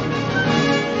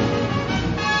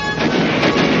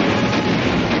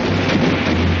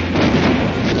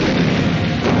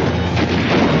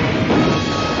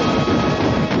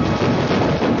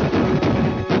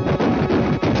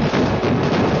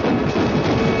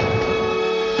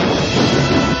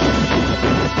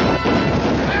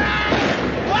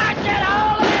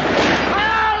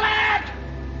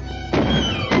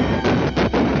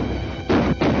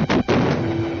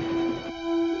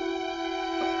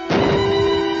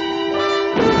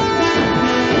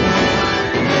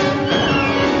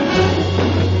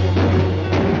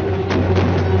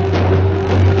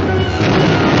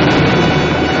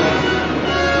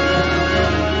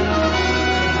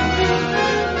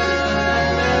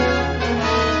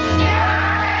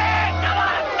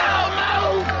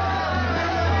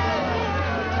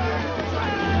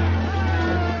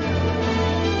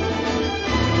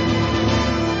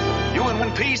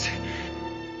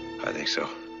 I think so.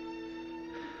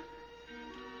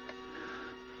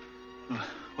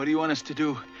 What do you want us to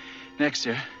do next,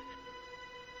 sir?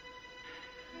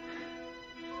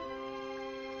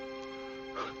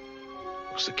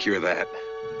 We'll secure that.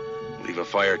 Leave a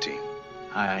fire team.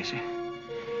 Aye, sir.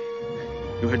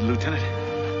 You heard the lieutenant.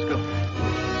 Let's go.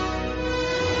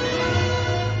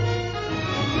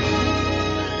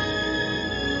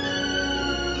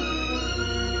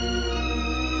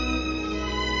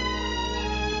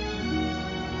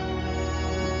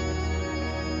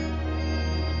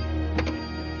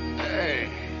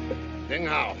 Ding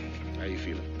Hao. How you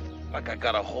feeling? Like I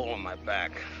got a hole in my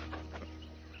back.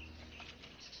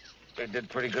 They did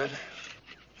pretty good?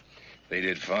 They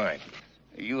did fine.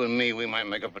 You and me, we might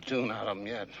make a platoon out of them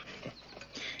yet.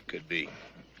 Could be.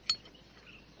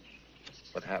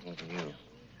 What happened to you?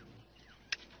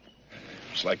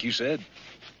 It's like you said.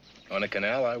 On the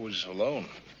canal, I was alone.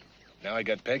 Now I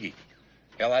got Peggy.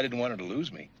 Hell, I didn't want her to lose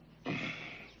me.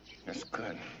 That's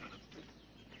good.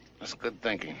 That's good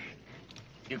thinking.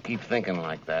 You keep thinking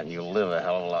like that, and you'll live a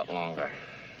hell of a lot longer.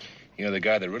 You know, the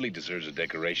guy that really deserves a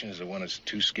decoration is the one that's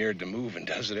too scared to move and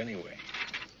does it anyway.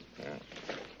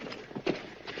 Yeah.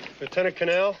 Lieutenant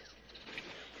Canal,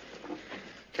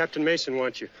 Captain Mason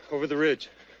wants you over the ridge.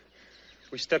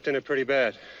 We stepped in it pretty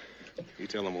bad. You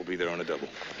tell him we'll be there on a double.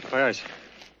 Aye, aye.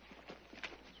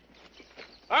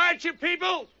 All right, you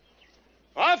people.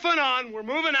 Off and on. We're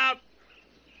moving out.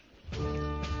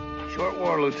 Short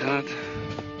war, Lieutenant.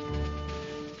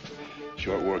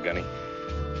 Short war, Gunny.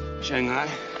 Shanghai.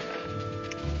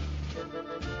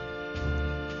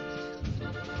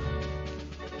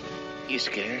 You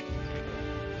scared?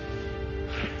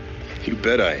 You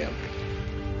bet I am.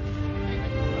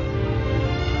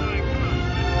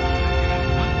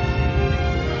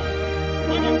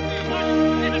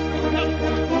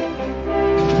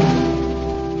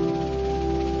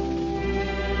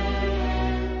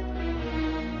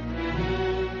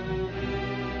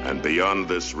 And beyond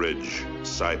this ridge,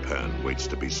 Saipan waits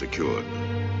to be secured.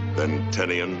 Then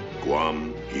Tinian,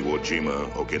 Guam, Iwo Jima,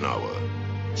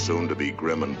 Okinawa, soon to be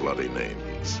grim and bloody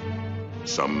names.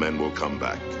 Some men will come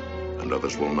back, and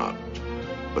others will not.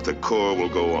 But the Corps will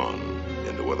go on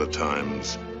into other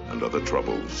times and other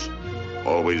troubles,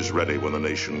 always ready when the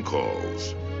nation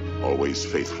calls, always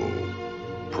faithful,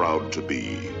 proud to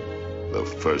be the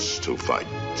first to fight.